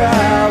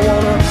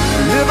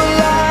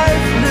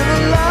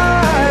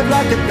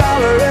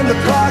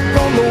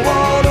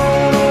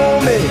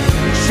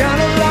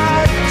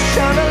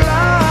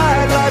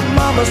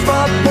mama's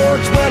front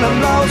porch when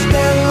I'm lost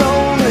and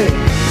lonely.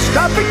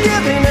 Stop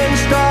forgiving and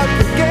start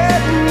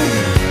forgetting.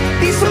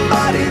 Be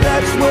somebody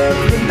that's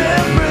worth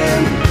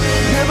remembering.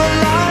 Live a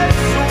life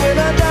so when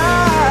I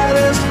die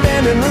there's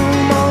standing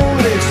room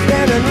only,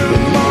 standing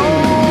room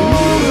only.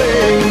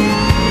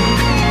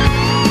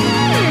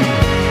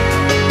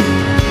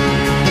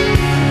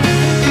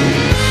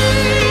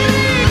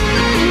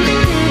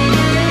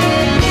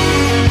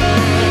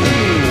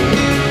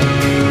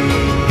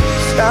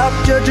 Stop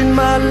judging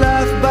my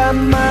life by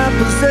my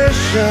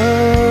possessions.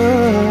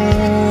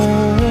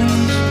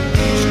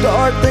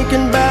 Start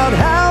thinking about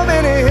how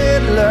many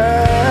headlights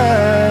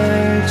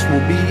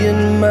will be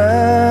in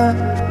my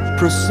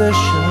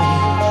procession.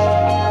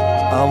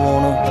 I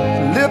wanna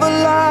live a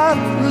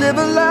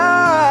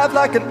life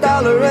like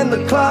 $1 and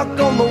the clock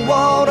on the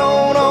wall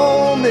don't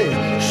own me.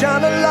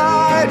 Shine a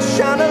light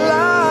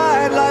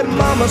like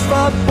mama's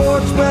front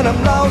porch when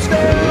I'm lost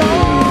and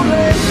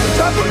lonely.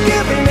 Stop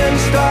forgiving and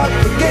start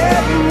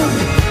forgetting.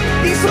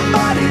 Be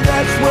somebody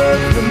that's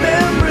worth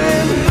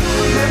remembering.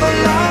 Live a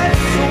life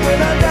so when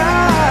I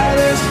die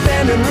there's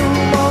standing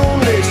room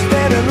only,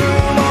 standing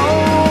room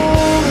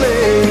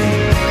only.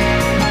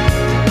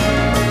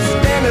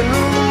 Standing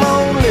room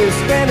only,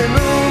 standing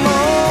room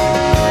only.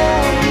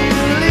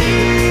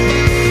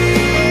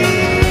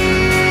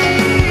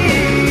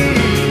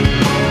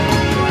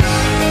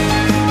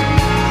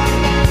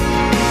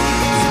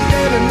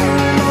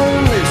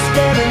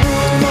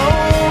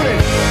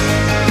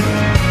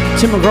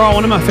 Tim McGraw,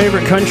 one of my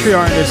favorite country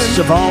artists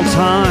of all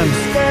time.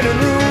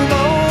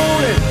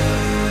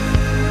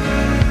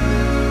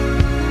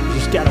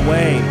 Just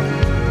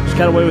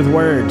got away with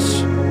words.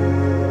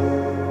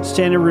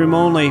 Standing room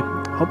only.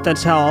 Hope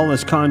that's how all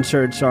his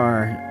concerts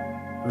are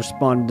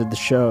responding to the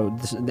show,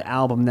 the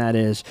album that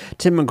is.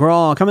 Tim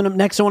McGraw. Coming up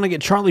next, I want to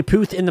get Charlie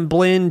Puth in the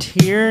blend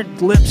here.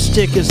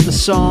 Lipstick is the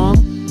song.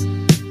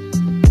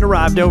 It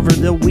arrived over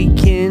the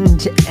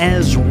weekend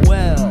as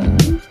well.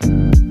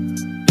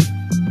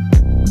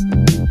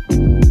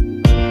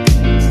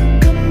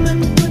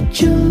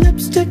 Your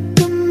lipstick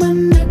on my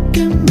neck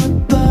and my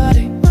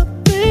body, my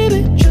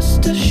baby,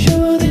 just to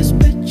show these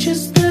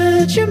bitches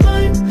that you're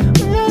mine.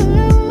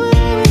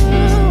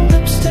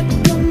 Lipstick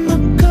on my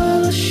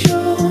collar,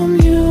 show 'em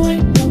you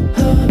ain't no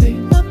hobby.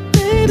 My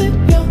baby,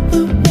 you're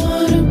the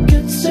one who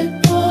gets it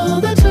all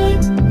the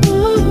time.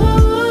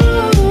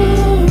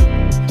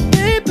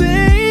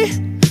 Baby,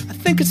 I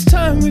think it's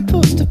time we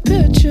post a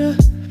picture.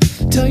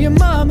 Tell your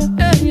mama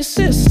and your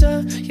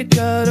sister you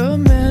got a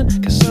man,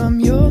 'cause I'm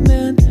your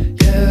man.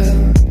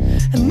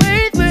 And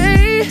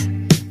lately,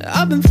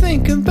 I've been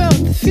thinking about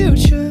the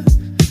future.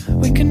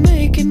 We can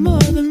make it more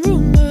than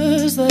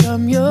rumors that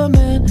I'm your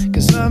man,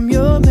 'cause I'm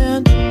your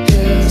man.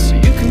 Yeah, so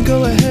you can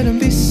go ahead and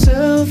be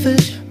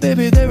selfish.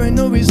 Baby, there ain't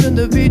no reason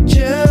to be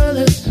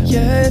jealous.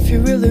 Yeah, if you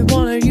really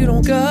want it, you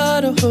don't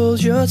gotta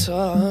hold your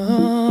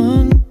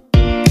tongue.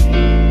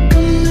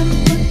 Come and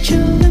put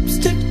your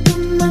lipstick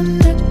on my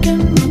neck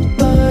and my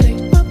body,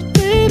 my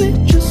baby,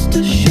 just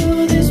to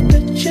show these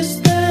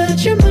bitches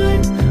that you're mine.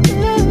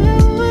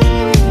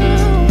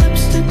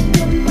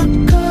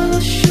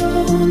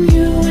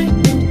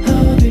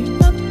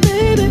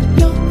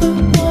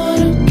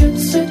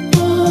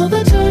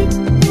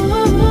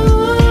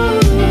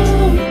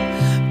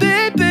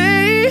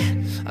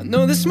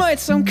 This might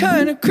sound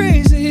kinda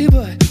crazy,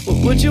 but what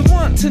would you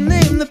want to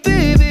name the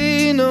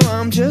baby? No,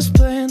 I'm just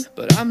playing,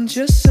 but I'm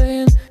just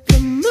saying. The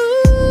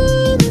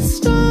moon, the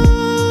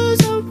stars,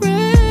 I'll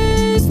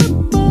raise the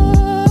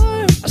bar.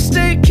 I'll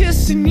stay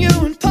kissing you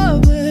in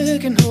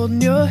public and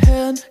holding your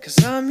hand, 'cause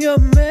I'm your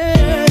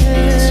man.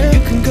 So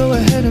you can go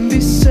ahead and be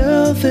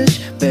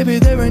selfish. Baby,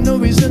 there ain't no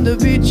reason to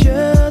be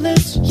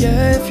jealous.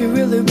 Yeah, if you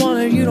really want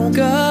it, you don't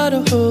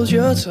gotta hold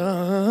your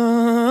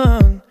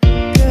tongue.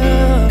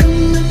 Yeah.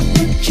 Come and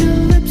put your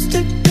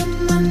lipstick on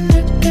my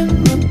neck and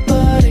my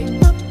body,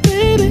 my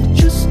baby,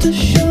 just to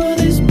show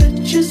these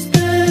bitches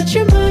that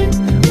you're mine.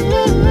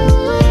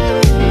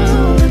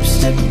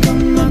 Lipstick on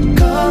my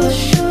collar,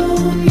 show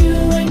 'em you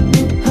ain't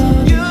no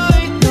hobby. You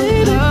ain't no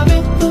hobby.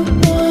 You're the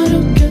one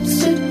who gets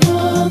it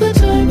all the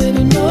time,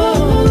 baby, no.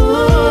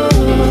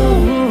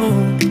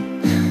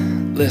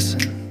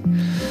 Listen,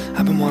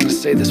 I've been wanting to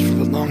say this for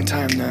a long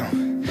time now,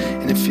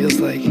 and it feels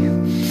like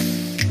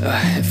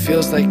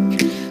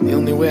the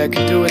only way I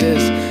can do it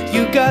is,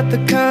 you got the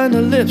kind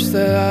of lips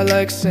that I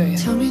like saying.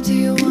 Tell me, do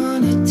you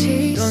wanna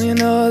taste? Don't you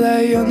know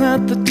that you're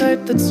not the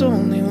type that's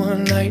only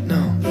one night?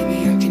 No, maybe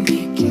I can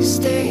make you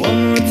stay.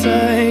 One more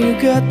time, you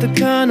got the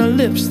kind of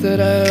lips that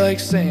I like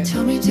saying.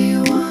 Tell me, do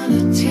you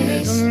wanna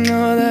taste? Don't you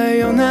know that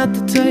you're not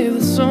the type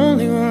that's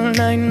only one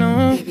night? No,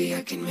 maybe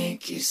I can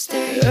make you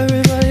stay.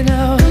 Everybody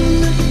now,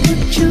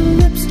 put your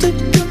lipstick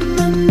on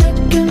my neck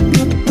and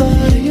my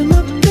body,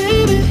 my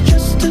baby,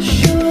 just to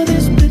show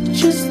these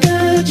bitches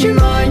that you're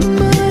mine,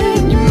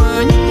 you're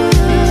mine, you're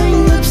mine.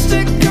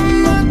 Lipstick on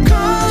my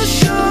collar,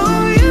 show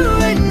you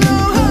ain't no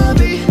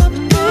hobby. My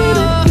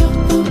baby, you're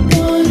the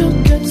one who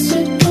gets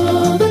it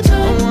all the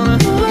time. I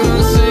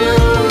wanna say it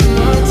one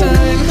more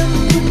time.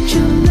 Put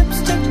your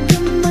lipstick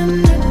on my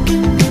neck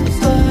and my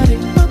body.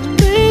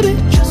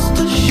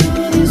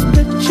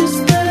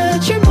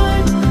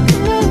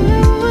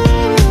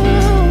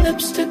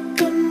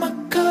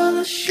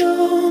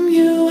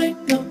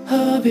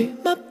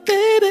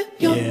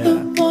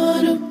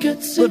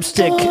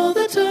 Lipstick,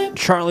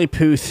 Charlie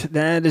Puth,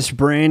 that is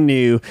brand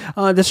new.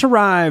 This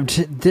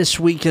arrived this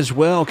week as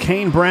well.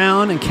 Kane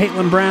Brown and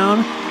Caitlin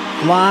Brown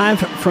live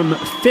from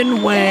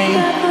Fenway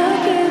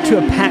to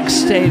a packed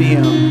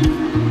stadium.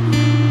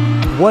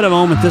 What a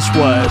moment this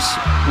was.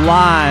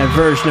 Live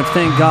version of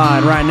Thank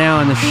God right now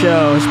on the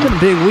show. It's been a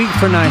big week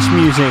for nice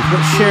music.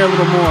 Let's share a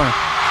little more.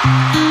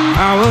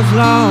 I was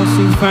lost,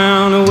 you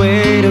found a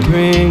way to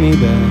bring me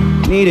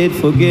back. Needed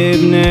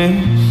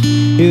forgiveness,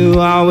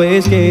 you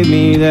always gave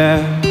me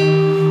that.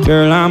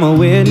 Girl, I'm a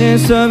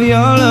witness of your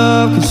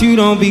love, 'cause you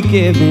don't be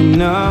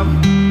giving up.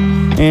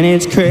 And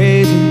it's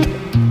crazy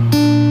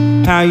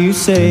how you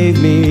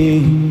saved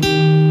me.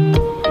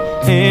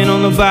 Hand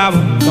on the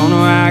Bible, don't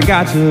know how I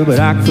got to, but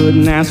I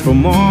couldn't ask for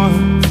more.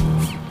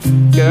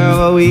 Girl,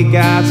 what we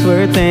got's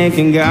worth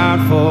thanking God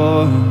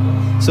for.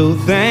 So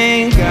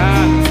thank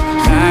God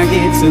I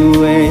get to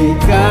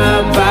wake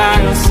up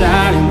by your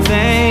side, and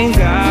thank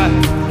God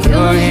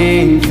your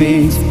hand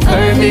fits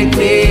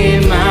perfectly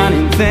in mine,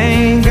 and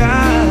thank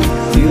God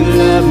you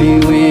love me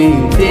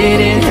when you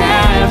didn't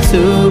have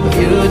to, but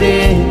you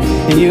did,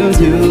 and you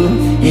do,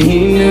 and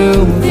he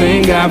knew.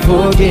 Thank God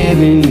for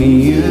giving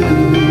me you.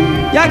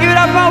 Y'all give it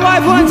up for my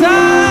wife one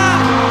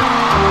time.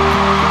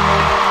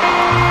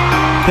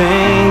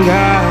 Thank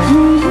God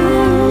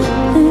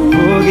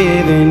for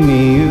giving me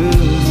you.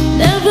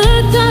 Never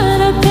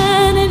thought I'd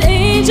been an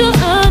angel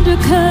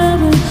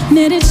undercover.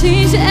 Made it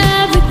change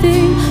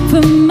everything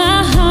from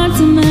my heart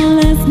to my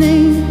last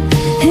name.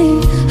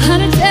 Hey,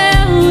 hard to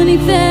tell when he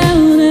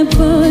fell, that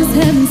was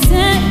heaven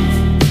sent.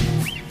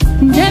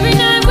 And every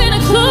night when I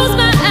close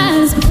my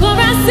eyes before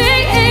I say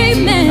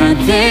amen, I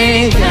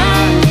thank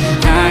God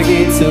I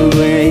get to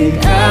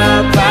wake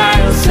up by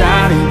your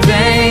side, and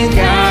thank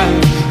God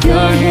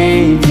your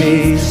hand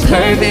fits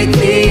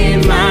perfectly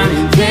in mine,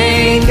 and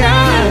thank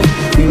God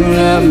you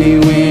love me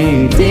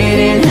when you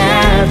didn't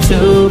have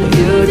to, but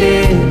you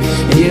did,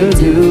 and you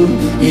do,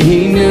 and he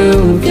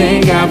knew.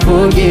 Thank God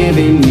for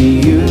giving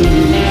me you.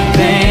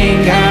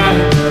 Thank God,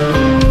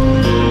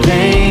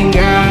 thank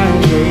God,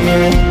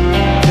 yeah,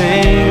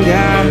 thank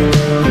God.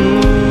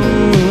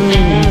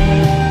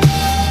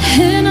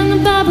 hand on the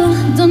Bible,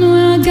 don't know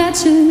where I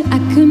got you. I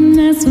couldn't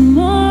ask for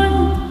more.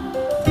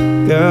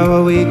 Girl,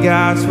 what we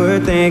got's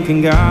worth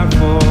thanking God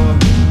for.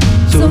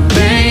 So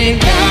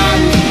thank God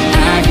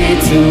I get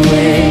to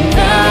wake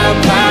up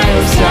by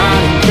your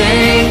side, and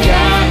thank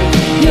God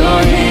your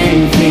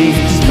hand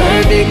fits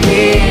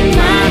perfectly in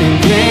mine, and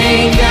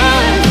thank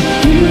God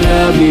you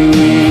love me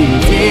when you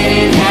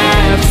didn't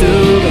have to,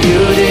 but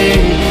you did,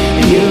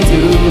 and you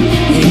do,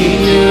 and you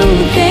knew.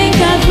 Thank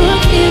God for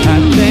giving I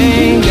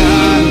thank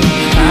God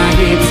I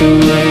get to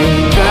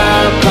wake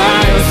up by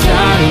your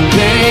side, and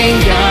thank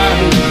God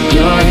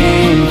your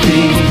hand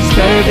fits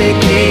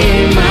perfectly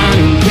in mine,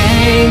 and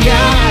thank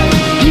God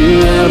you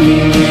love me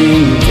when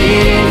you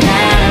didn't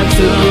have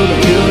to,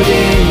 but you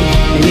did,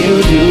 and you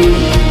do,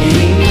 and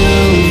you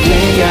knew.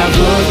 Thank God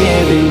for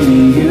giving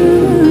me you.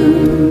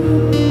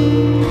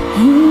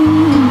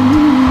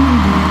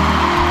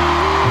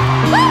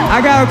 I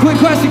got a quick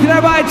question. Can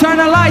everybody turn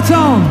the lights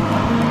on?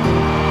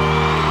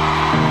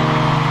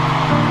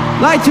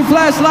 Light your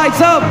flashlights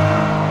up.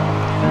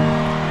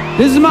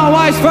 This is my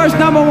wife's first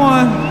number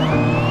one.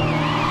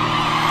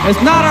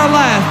 It's not our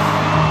last.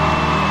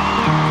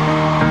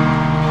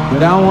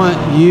 But I want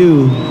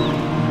you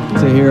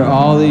to hear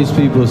all these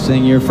people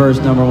sing your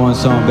first number one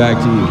song back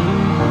to you.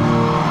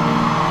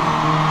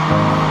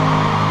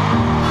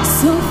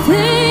 So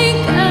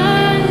thank God.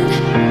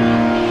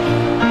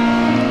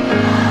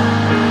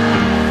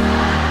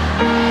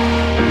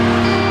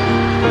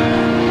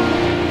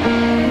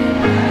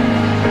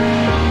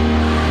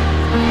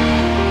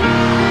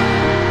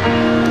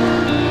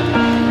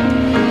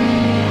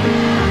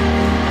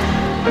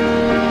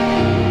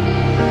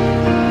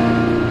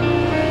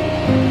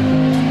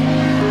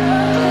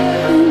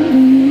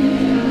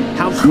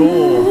 How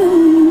cool.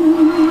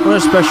 What a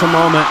special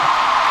moment.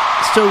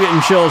 Still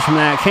getting chills from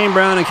that. Kane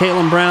Brown and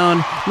Caitlin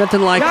Brown.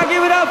 Nothing like Y'all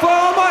give it up for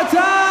one more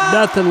time.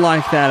 nothing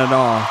like that at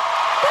all.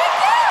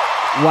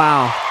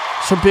 Wow.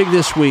 So big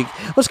this week.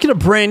 Let's get a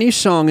brand new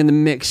song in the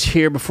mix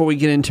here before we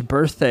get into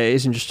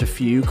birthdays in just a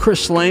few.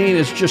 Chris Lane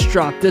has just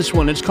dropped this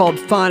one. It's called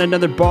Find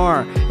Another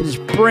Bar. It is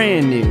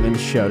brand new in the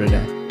show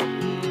today.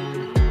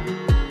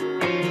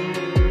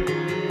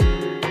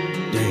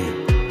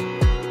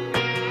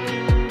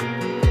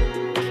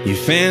 You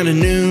found a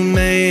new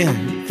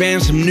man,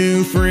 found some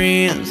new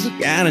friends,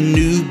 got a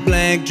new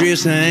black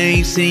dress I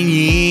ain't seen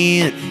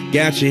you in,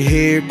 got your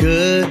hair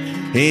cut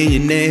and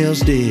your nails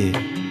did,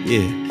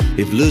 yeah.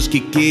 If looks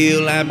could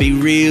kill, I'd be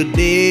real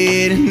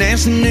dead. And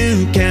that's a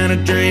new kind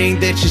of drink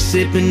that you're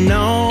sipping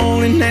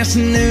on, and that's a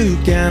new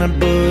kind of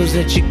buzz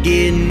that you're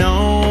getting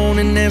on,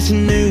 and that's a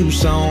new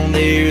song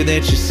there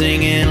that you're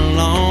singing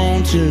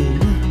along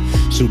to.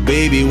 So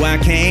baby, why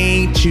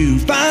can't you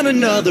find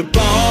another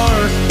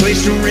bar,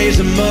 place to raise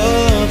them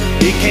up?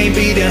 It can't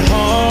be that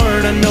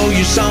hard. I know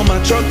you saw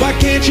my truck. Why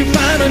can't you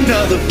find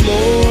another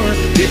floor?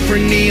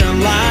 Different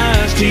neon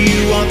lights till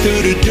you walk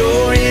through the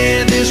door.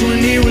 Yeah, this one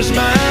here was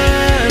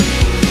mine.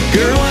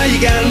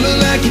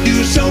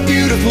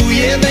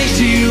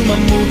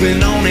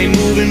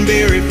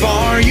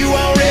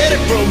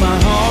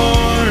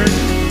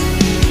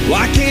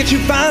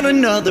 can't you find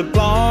another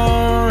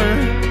bar?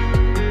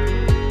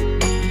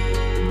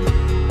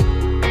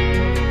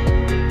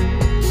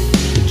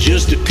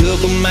 Just a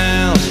couple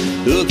miles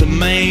up the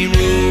main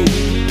road,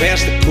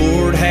 past the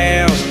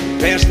courthouse,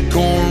 past the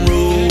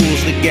cornrows.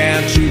 They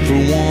got 2 for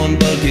 $1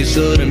 buckets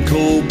of them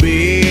cold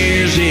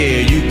beers. Yeah,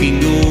 you can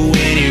go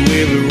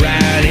anywhere but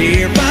right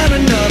here. Find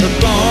another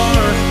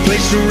bar,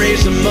 place to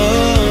raise them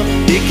up.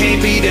 It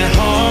can't be that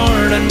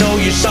hard. I know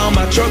you saw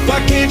my truck.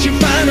 Why can't you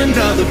find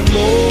another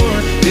floor?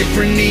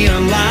 Different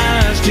neon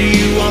lights till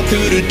you walk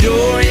through the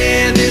door.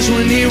 Yeah, this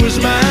one here was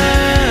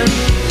mine.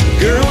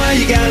 Girl, why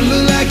you gotta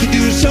look like you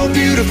do? So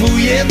beautiful,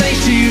 yeah,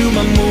 thanks to you.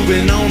 My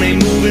moving on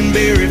ain't moving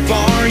very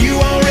far. You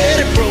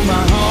already broke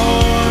my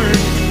heart.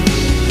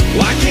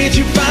 Why can't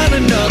you find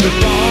another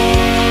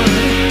bar?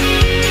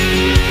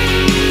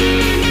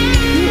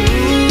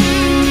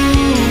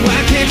 Ooh, why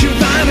can't you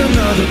find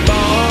another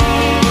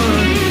bar,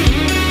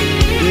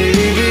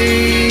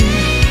 baby?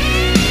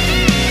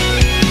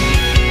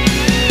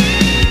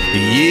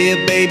 Yeah,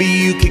 baby,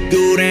 you could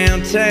go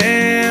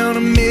downtown,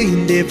 a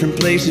million different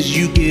places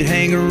you could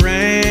hang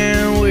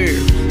around, where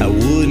I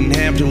wouldn't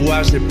have to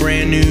watch the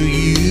brand new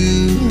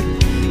you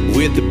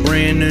with the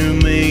brand new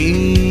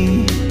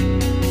me.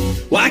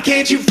 Why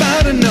can't you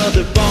find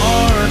another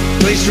bar,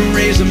 place to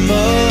raise them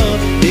up?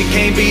 It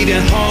can't be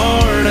that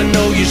hard. I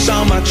know you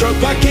saw my truck.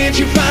 Why can't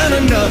you find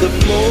another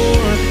floor?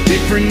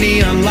 Different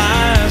neon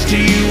lights till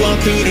you walk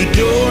through the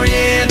door.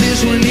 Yeah,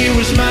 this one here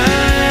was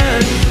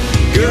mine.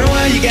 Girl,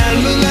 why you gotta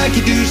look like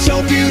you do?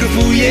 So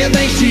beautiful, yeah,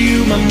 thanks to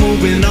you. My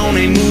moving on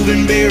ain't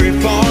moving very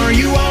far.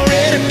 You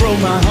already broke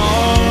my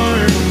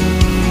heart.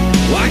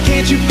 Why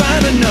can't you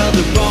find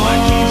another bar? Why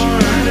can't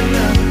you find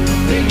another?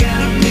 They got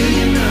a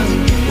million of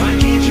them. Why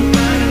can't you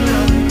find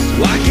another?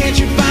 Why can't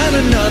you find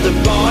another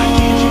bar? Why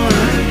can't you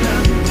find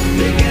another?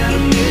 They got a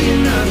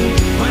million of them.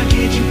 Why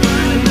can't you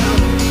find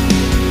another?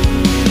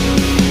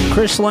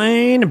 Chris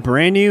Lane,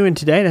 brand new, and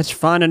today that's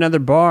Find Another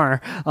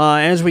Bar.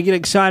 As we get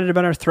excited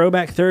about our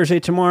Throwback Thursday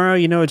tomorrow,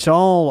 you know it's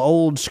all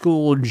old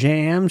school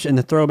jams in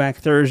the Throwback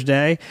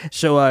Thursday,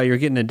 so you're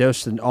getting a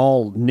dose of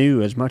all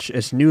new, as much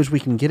as new as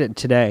we can get it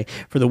today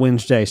for the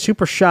Wednesday.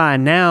 Super Shy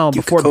now,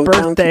 before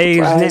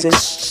birthdays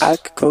next. I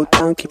could go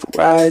down, keep it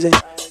rising.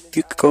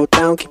 You could go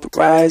down, keep it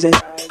rising.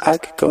 I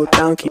could go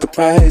down, keep it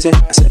rising.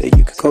 I said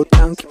you could go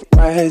down, keep it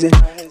rising.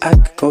 I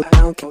could go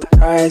down, keep it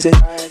rising.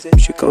 You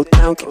should go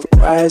down, keep it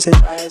rising.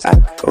 I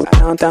could go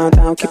down, down,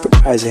 down, keep it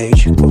rising. You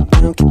should go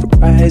down, keep it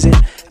rising.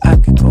 I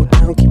could go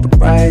down, keep it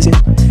rising.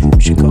 You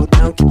should go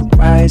down, keep it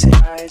rising.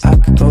 I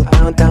could go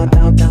down, down,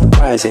 down, down,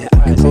 rising. I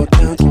could go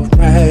down, keep it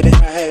riding.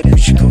 You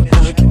should go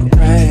down, keep it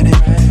riding.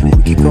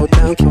 We could go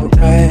down, keep it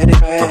riding.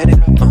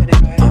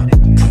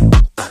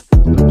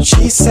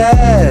 She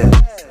said,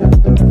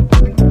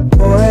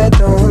 boy,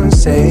 don't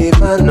save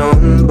my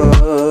number.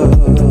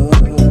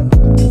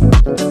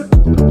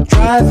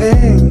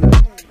 Driving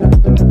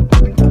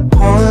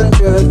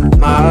 100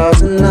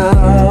 miles an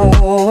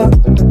hour.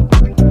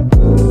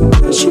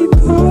 She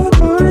put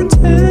her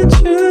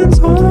intentions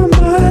on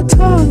my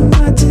tongue.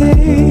 I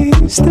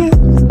taste it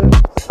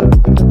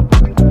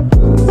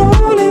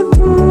rolling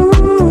through.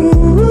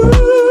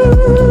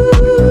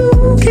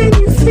 Can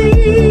you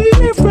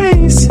feel it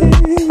racing?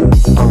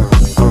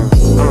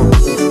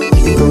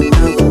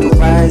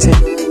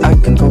 I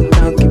could go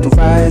down, keep it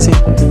rising.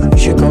 You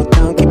should go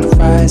down, keep it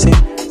rising.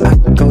 I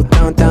could go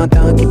down, down,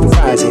 down, keep it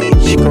rising.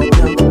 You should go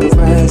down, keep it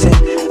rising.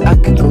 I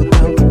could go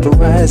down, keep it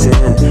rising.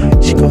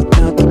 You should go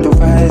down, keep it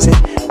rising.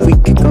 We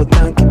could go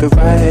down, keep it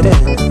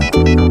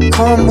riding.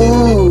 Come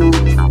move,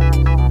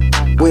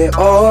 we're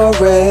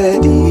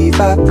already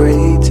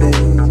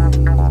vibrating.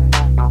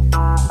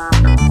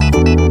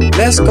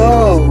 Let's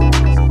go.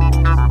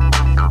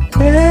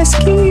 Let's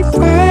keep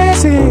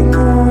rising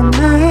all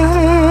night.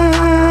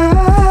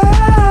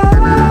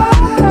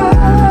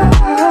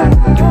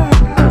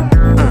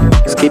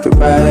 Keep it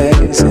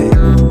rising.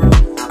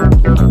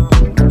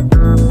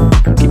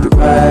 Keep it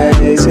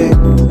rising.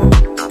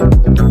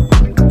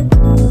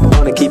 I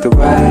wanna keep it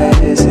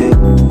rising.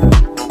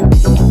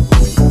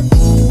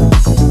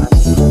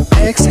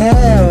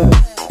 Exhale.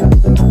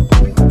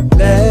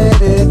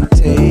 Let it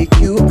take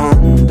you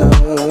under.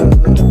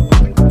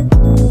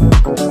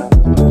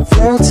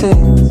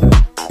 Floating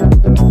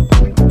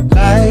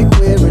like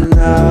we're in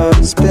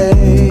outer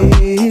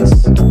space.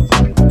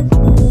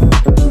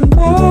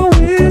 Oh,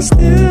 we're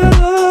still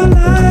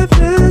alive,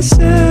 the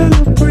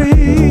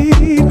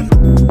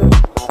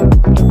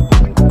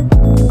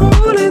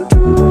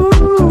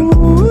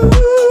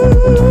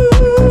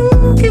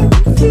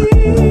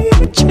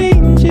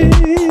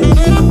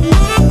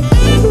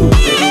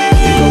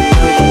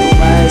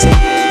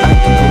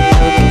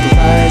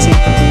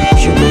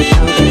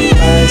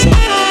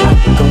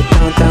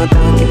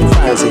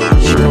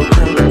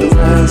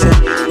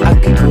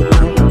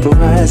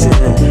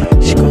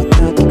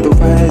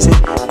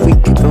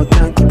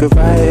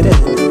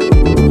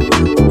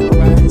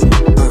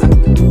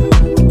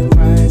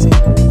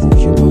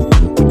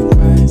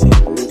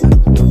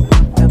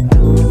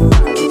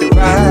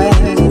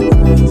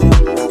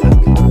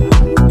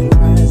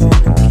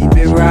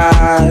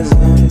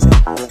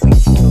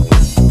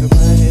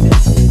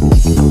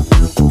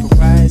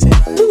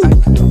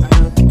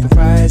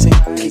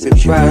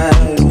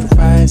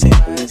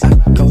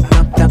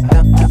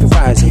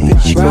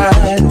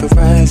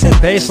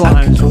bass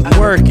line is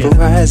working. Keep it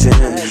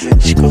rising.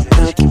 She go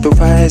down, keep it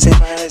rising.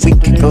 We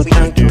can go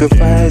down, keep it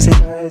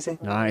rising.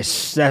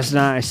 Nice. That's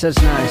nice.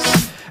 That's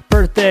nice.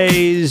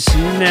 Birthdays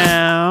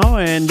now,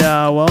 and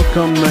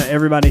welcome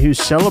everybody who's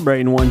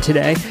celebrating one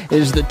today. It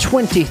is the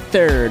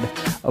 23rd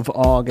of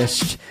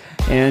August,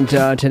 and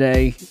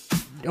today,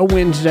 a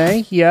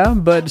Wednesday, yeah,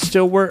 but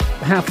still we're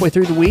halfway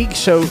through the week,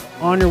 so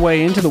on your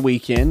way into the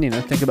weekend,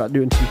 think about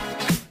doing some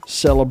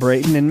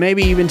celebrating, and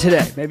maybe even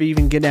today, maybe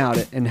even get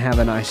out and have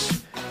a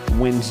nice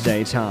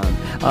Wednesday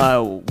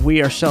time.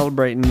 We are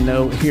celebrating,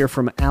 though, here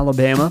from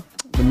Alabama,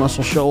 the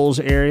Muscle Shoals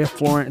area,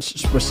 Florence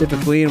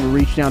specifically, and we're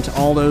reaching out to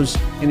all those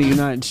in the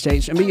United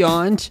States and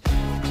beyond,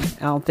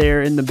 out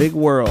there in the big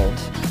world,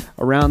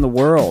 around the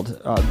world,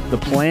 the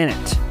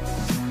planet.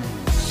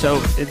 So,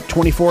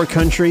 24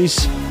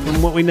 countries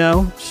from what we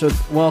know, so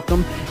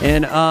welcome.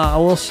 And I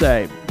will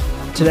say,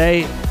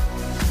 today,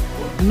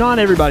 not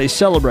everybody's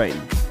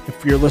celebrating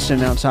if you're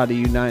listening outside the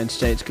United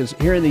States, because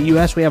here in the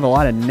U.S. we have a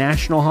lot of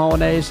national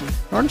holidays.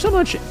 Aren't so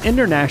much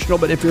international,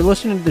 but if you're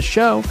listening to the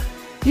show,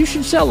 you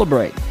should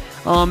celebrate.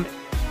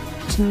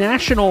 It's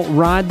National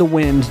Ride the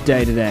Wind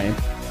Day today,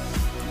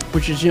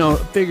 which is,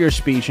 figure of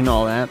speech and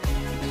all that.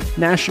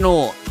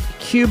 National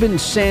Cuban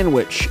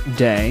Sandwich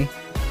Day.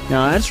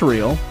 Now, that's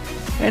real.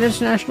 And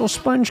it's National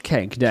Sponge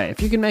Cake Day.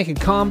 If you can make a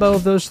combo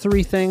of those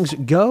three things,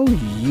 go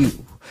you.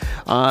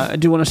 I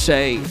do want to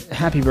say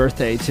happy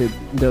birthday to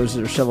those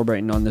that are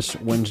celebrating on this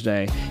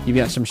Wednesday. You've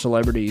got some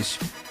celebrities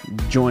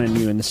joining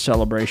you in the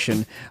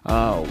celebration.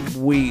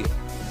 We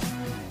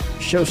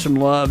show some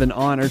love and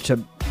honor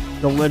to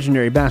the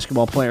legendary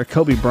basketball player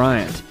Kobe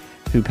Bryant,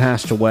 who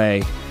passed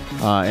away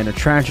in a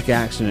tragic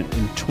accident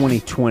in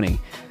 2020.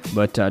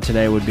 But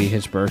today would be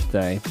his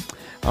birthday.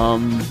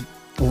 Lil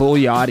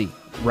Yachty,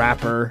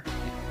 rapper,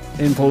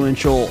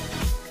 influential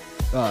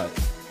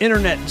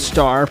internet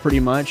star, pretty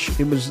much.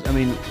 It was,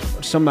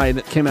 somebody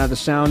that came out of the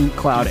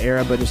SoundCloud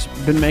era, but has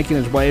been making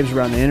his waves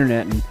around the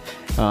internet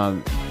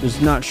and does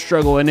not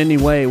struggle in any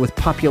way with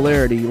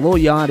popularity. Lil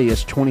Yachty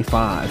is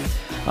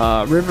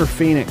 25. River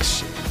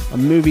Phoenix, a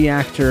movie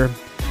actor,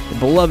 a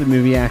beloved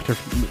movie actor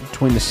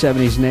between the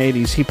 70s and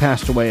 80s. He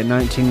passed away in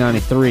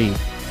 1993.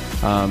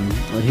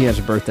 He has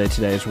a birthday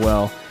today as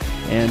well.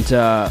 And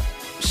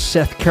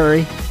Seth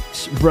Curry,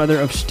 brother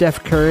of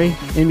Steph Curry,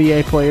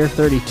 NBA player,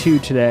 32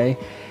 today.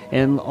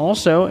 And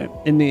also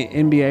in the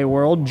NBA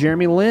world,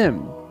 Jeremy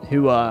Lin,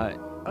 who, I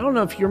don't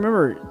know if you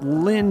remember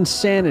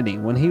Linsanity,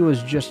 when he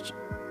was just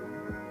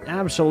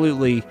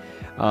absolutely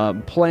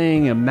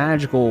playing a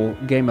magical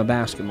game of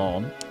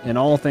basketball, and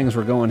all things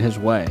were going his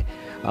way.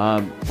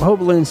 Hope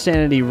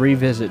Linsanity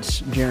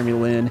revisits Jeremy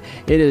Lin.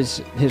 It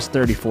is his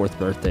 34th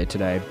birthday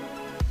today.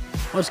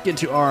 Let's get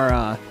to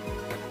our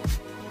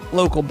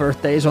local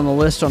birthdays on the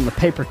list on the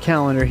paper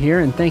calendar here,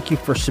 and thank you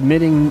for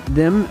submitting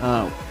them.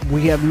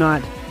 We have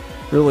not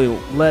really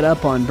let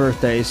up on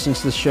birthdays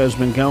since this show's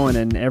been going,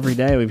 and every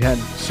day we've had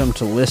some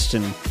to list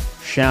and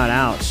shout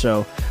out.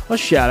 So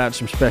let's shout out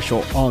some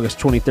special August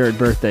 23rd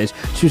birthdays.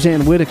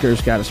 Suzanne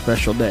Whitaker's got a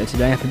special day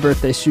today. Happy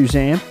birthday,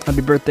 Suzanne. Happy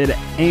birthday to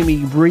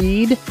Amy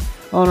Reed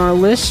on our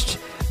list.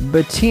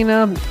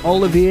 Bettina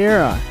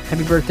Oliveira,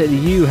 happy birthday to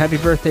you. Happy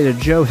birthday to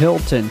Joe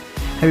Hilton.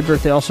 Happy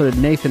birthday also to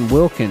Nathan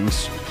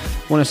Wilkins.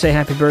 Want to say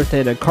happy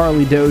birthday to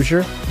Carly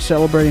Dozier,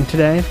 celebrating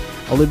today.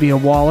 Olivia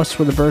Wallace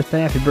with a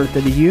birthday. Happy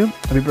birthday to you.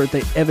 Happy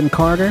birthday, Evan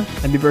Carter.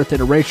 Happy birthday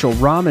to Rachel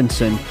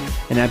Robinson.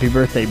 And happy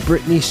birthday,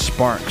 Brittany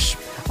Sparks.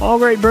 All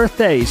great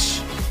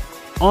birthdays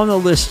on the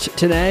list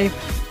today.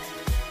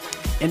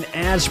 And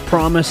as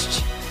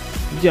promised,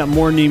 we've got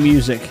more new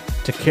music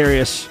to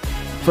carry us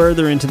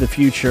further into the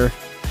future,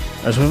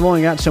 as we've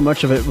only got so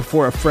much of it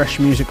before a Fresh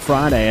Music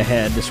Friday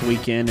ahead this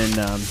weekend. And,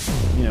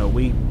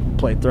 we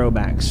play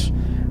throwbacks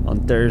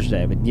on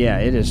Thursday. But yeah,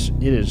 it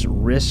is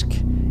risk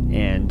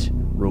and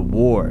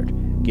reward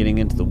getting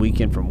into the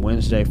weekend from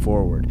Wednesday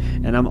forward,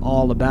 and I'm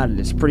all about it.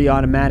 It's pretty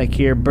automatic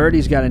here.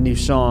 Birdie's got a new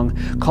song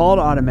called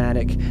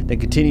Automatic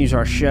that continues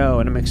our show,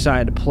 and I'm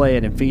excited to play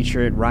it and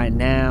feature it right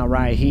now,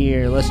 right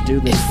here. Let's do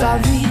this thing. If I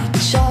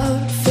reach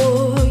out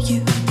for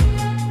you,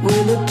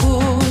 will it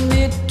pull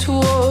me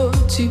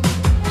towards you?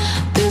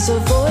 There's a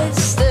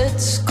voice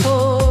that's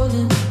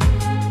calling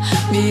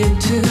me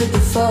into the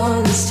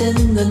forest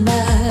in the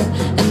night,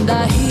 and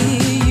I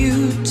hear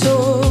you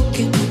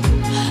talking,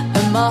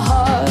 and my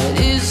heart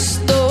is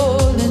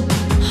stolen.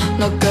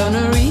 Not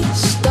gonna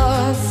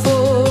restart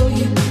for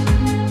you.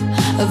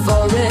 I've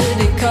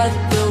already cut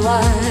the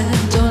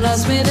line. Don't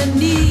ask me to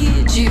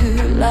need you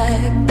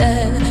like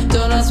that.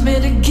 Don't ask me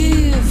to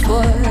give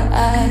what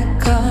I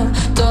come.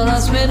 Don't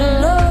ask me to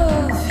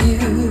love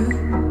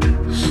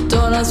you.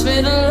 Don't ask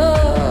me to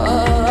love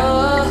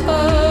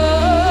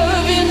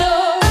you, no.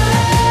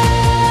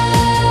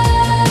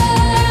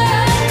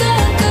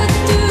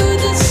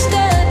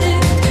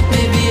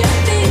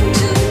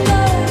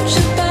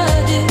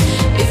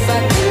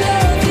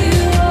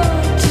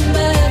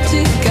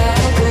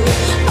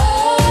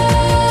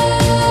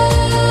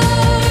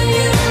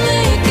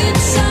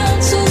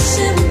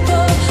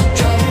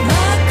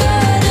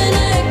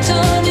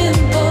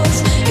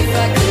 If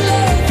I could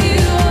love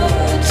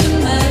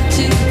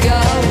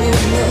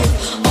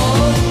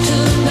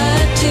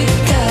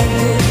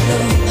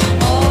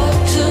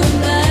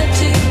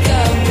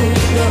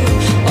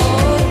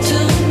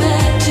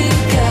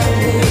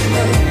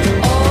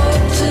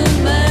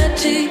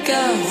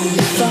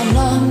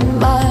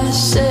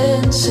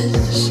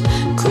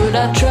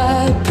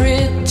tried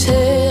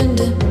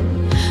pretending,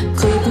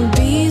 couldn't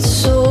be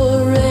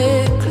so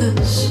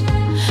reckless,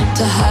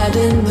 to hide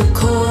in the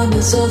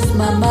corners of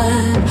my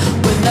mind.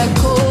 When that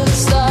cold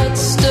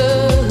starts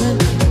stirring,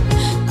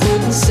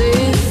 couldn't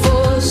say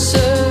for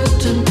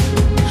certain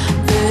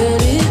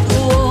that it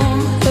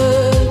won't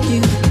hurt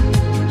you.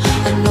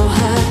 I know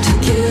how to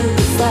kill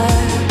the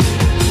fire.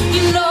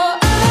 You know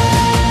I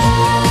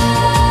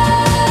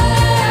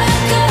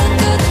can't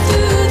cut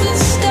through the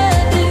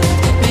static.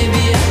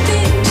 Maybe I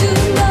think too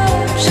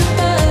much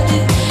about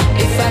it.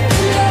 If I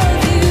could love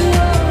you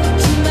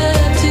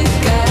automatic,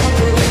 I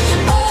would.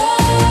 Oh,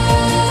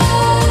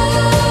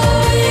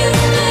 you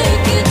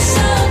make it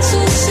sound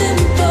so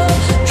simple.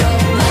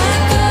 Drop my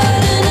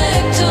guard and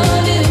act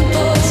on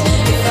impulse.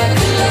 If I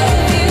could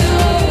love you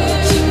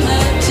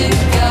automatic,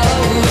 I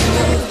would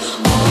love.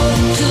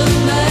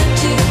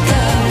 Automatic,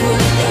 I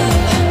would love.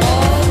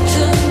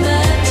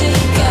 Automatic,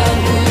 I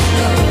would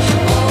love.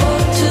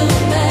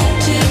 Automatic,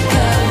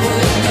 I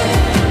would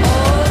love.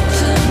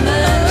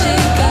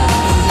 Automatic, I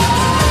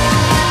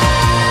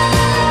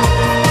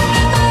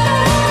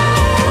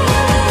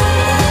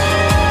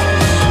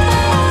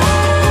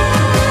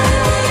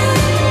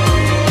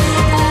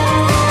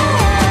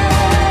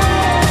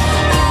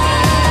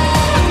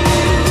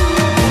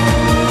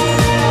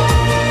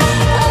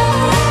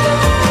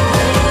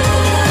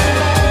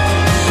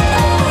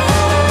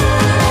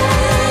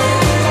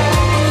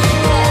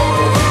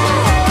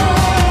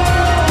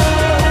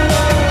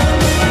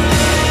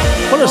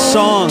What a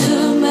song.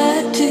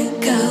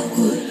 automatic, I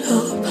would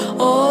love.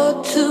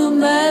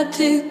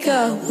 Automatic,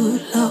 I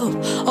would love.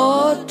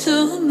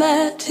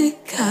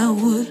 Automatic, I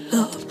would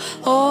love.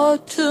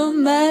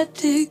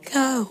 Automatic,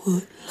 I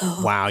would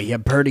love. Wow, yeah,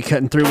 Birdie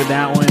cutting through with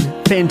that one.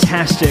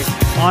 Fantastic.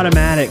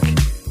 Automatic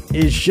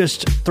is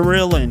just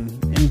thrilling.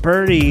 And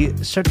Birdie,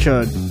 such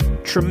a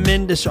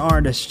tremendous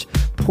artist.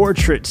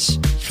 Portraits,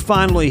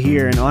 finally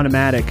here in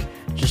Automatic.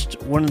 Just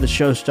one of the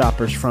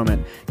showstoppers from it.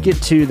 Get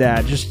to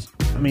that.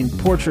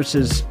 Portraits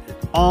is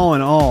all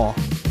in all.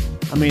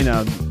 An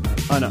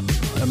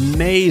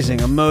amazing,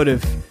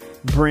 emotive,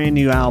 brand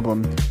new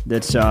album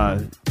that's,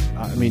 really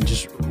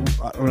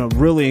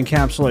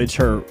encapsulates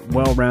her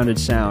well-rounded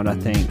sound, I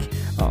think.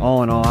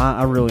 All in all,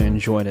 I really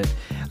enjoyed it.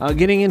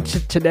 Getting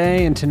into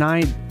today and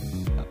tonight,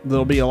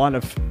 there'll be a lot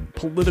of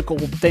political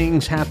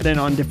things happening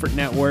on different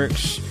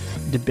networks,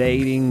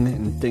 debating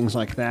and things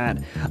like that.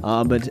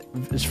 But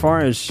as far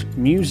as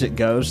music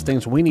goes,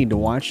 things we need to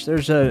watch,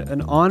 there's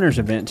an honors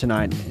event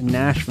tonight in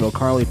Nashville.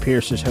 Carly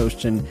Pierce is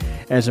hosting,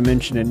 as I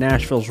mentioned, at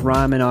Nashville's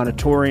Ryman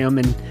Auditorium.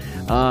 And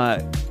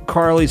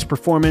Carly's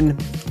performing,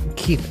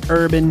 Keith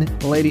Urban,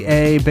 Lady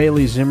A,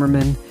 Bailey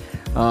Zimmerman.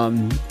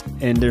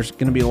 And there's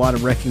going to be a lot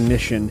of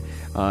recognition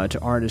to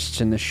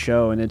artists in the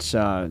show, and it's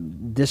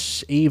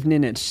this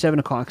evening at 7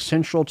 o'clock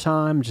Central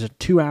Time. It's a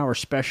 2-hour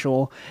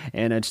special,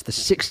 and it's the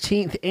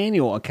 16th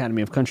Annual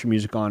Academy of Country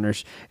Music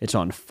Honors. It's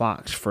on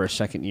Fox for a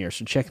second year,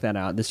 so check that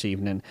out this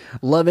evening.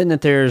 Loving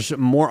that there's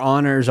more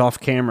honors off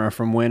camera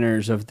from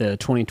winners of the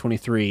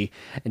 2023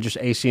 and just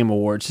ACM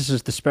Awards. This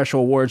is the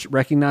special awards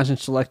recognizing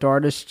select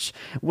artists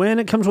when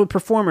it comes with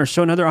performers,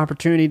 so another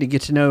opportunity to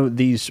get to know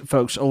these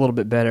folks a little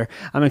bit better.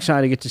 I'm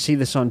excited to get to see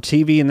this on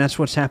TV, and that's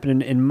what's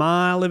happening in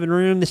my living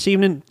room this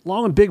evening,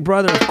 along with Big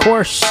Brother, of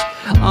course.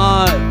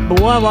 But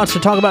we'll have lots to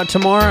talk about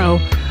tomorrow.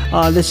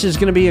 This is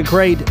going to be a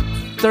great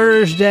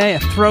Thursday, a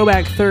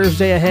throwback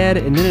Thursday ahead,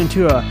 and then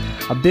into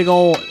a big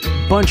old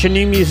bunch of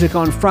new music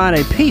on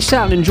Friday. Peace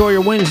out and enjoy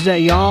your Wednesday,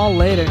 y'all.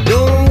 Later.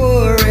 Don't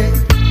worry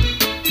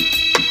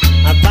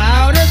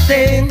about a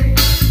thing,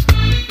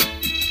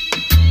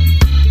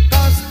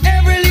 'cause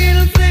every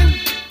little thing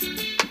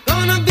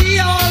gonna be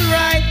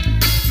alright.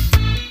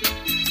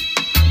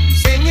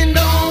 Singing,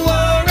 don't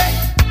worry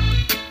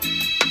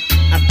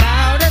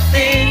about a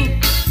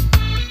thing,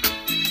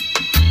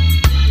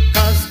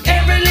 'cause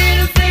every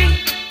little thing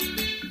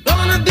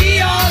gonna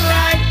be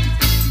alright.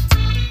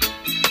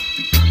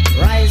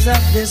 Rise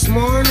up this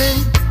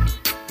morning,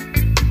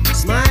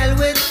 smile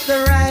with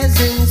the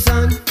rising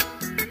sun.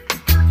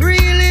 3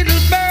 little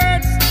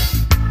birds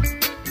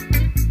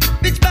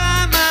pitch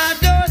by my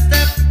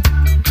doorstep,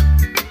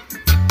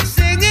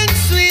 singing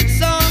sweet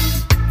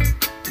songs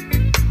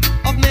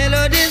of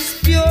melodies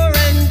pure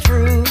and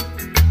true,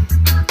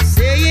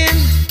 saying,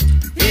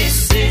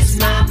 this is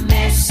my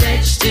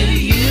message to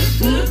you.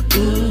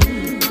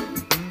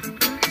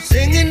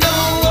 Singing,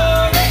 don't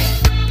worry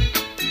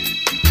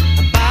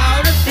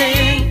about a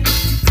thing,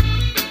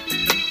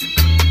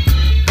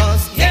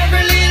 'cause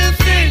every little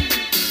thing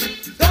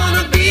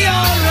gonna be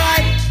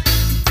alright.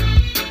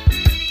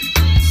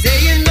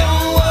 Saying,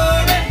 don't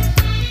worry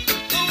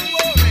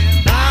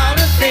about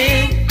a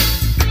thing,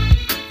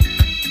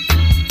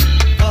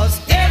 'cause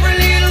every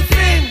little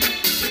thing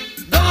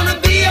gonna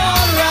be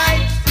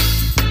alright.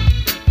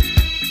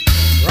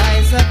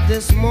 Rise up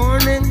this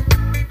morning,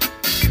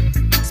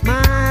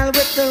 smile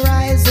with the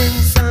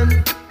rising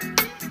sun.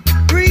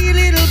 3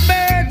 little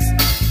birds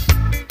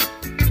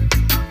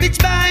pitch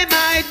by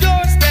my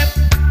doorstep,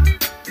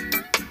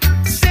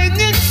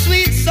 singing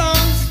sweet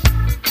songs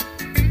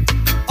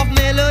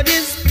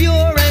melodies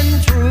pure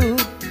and true.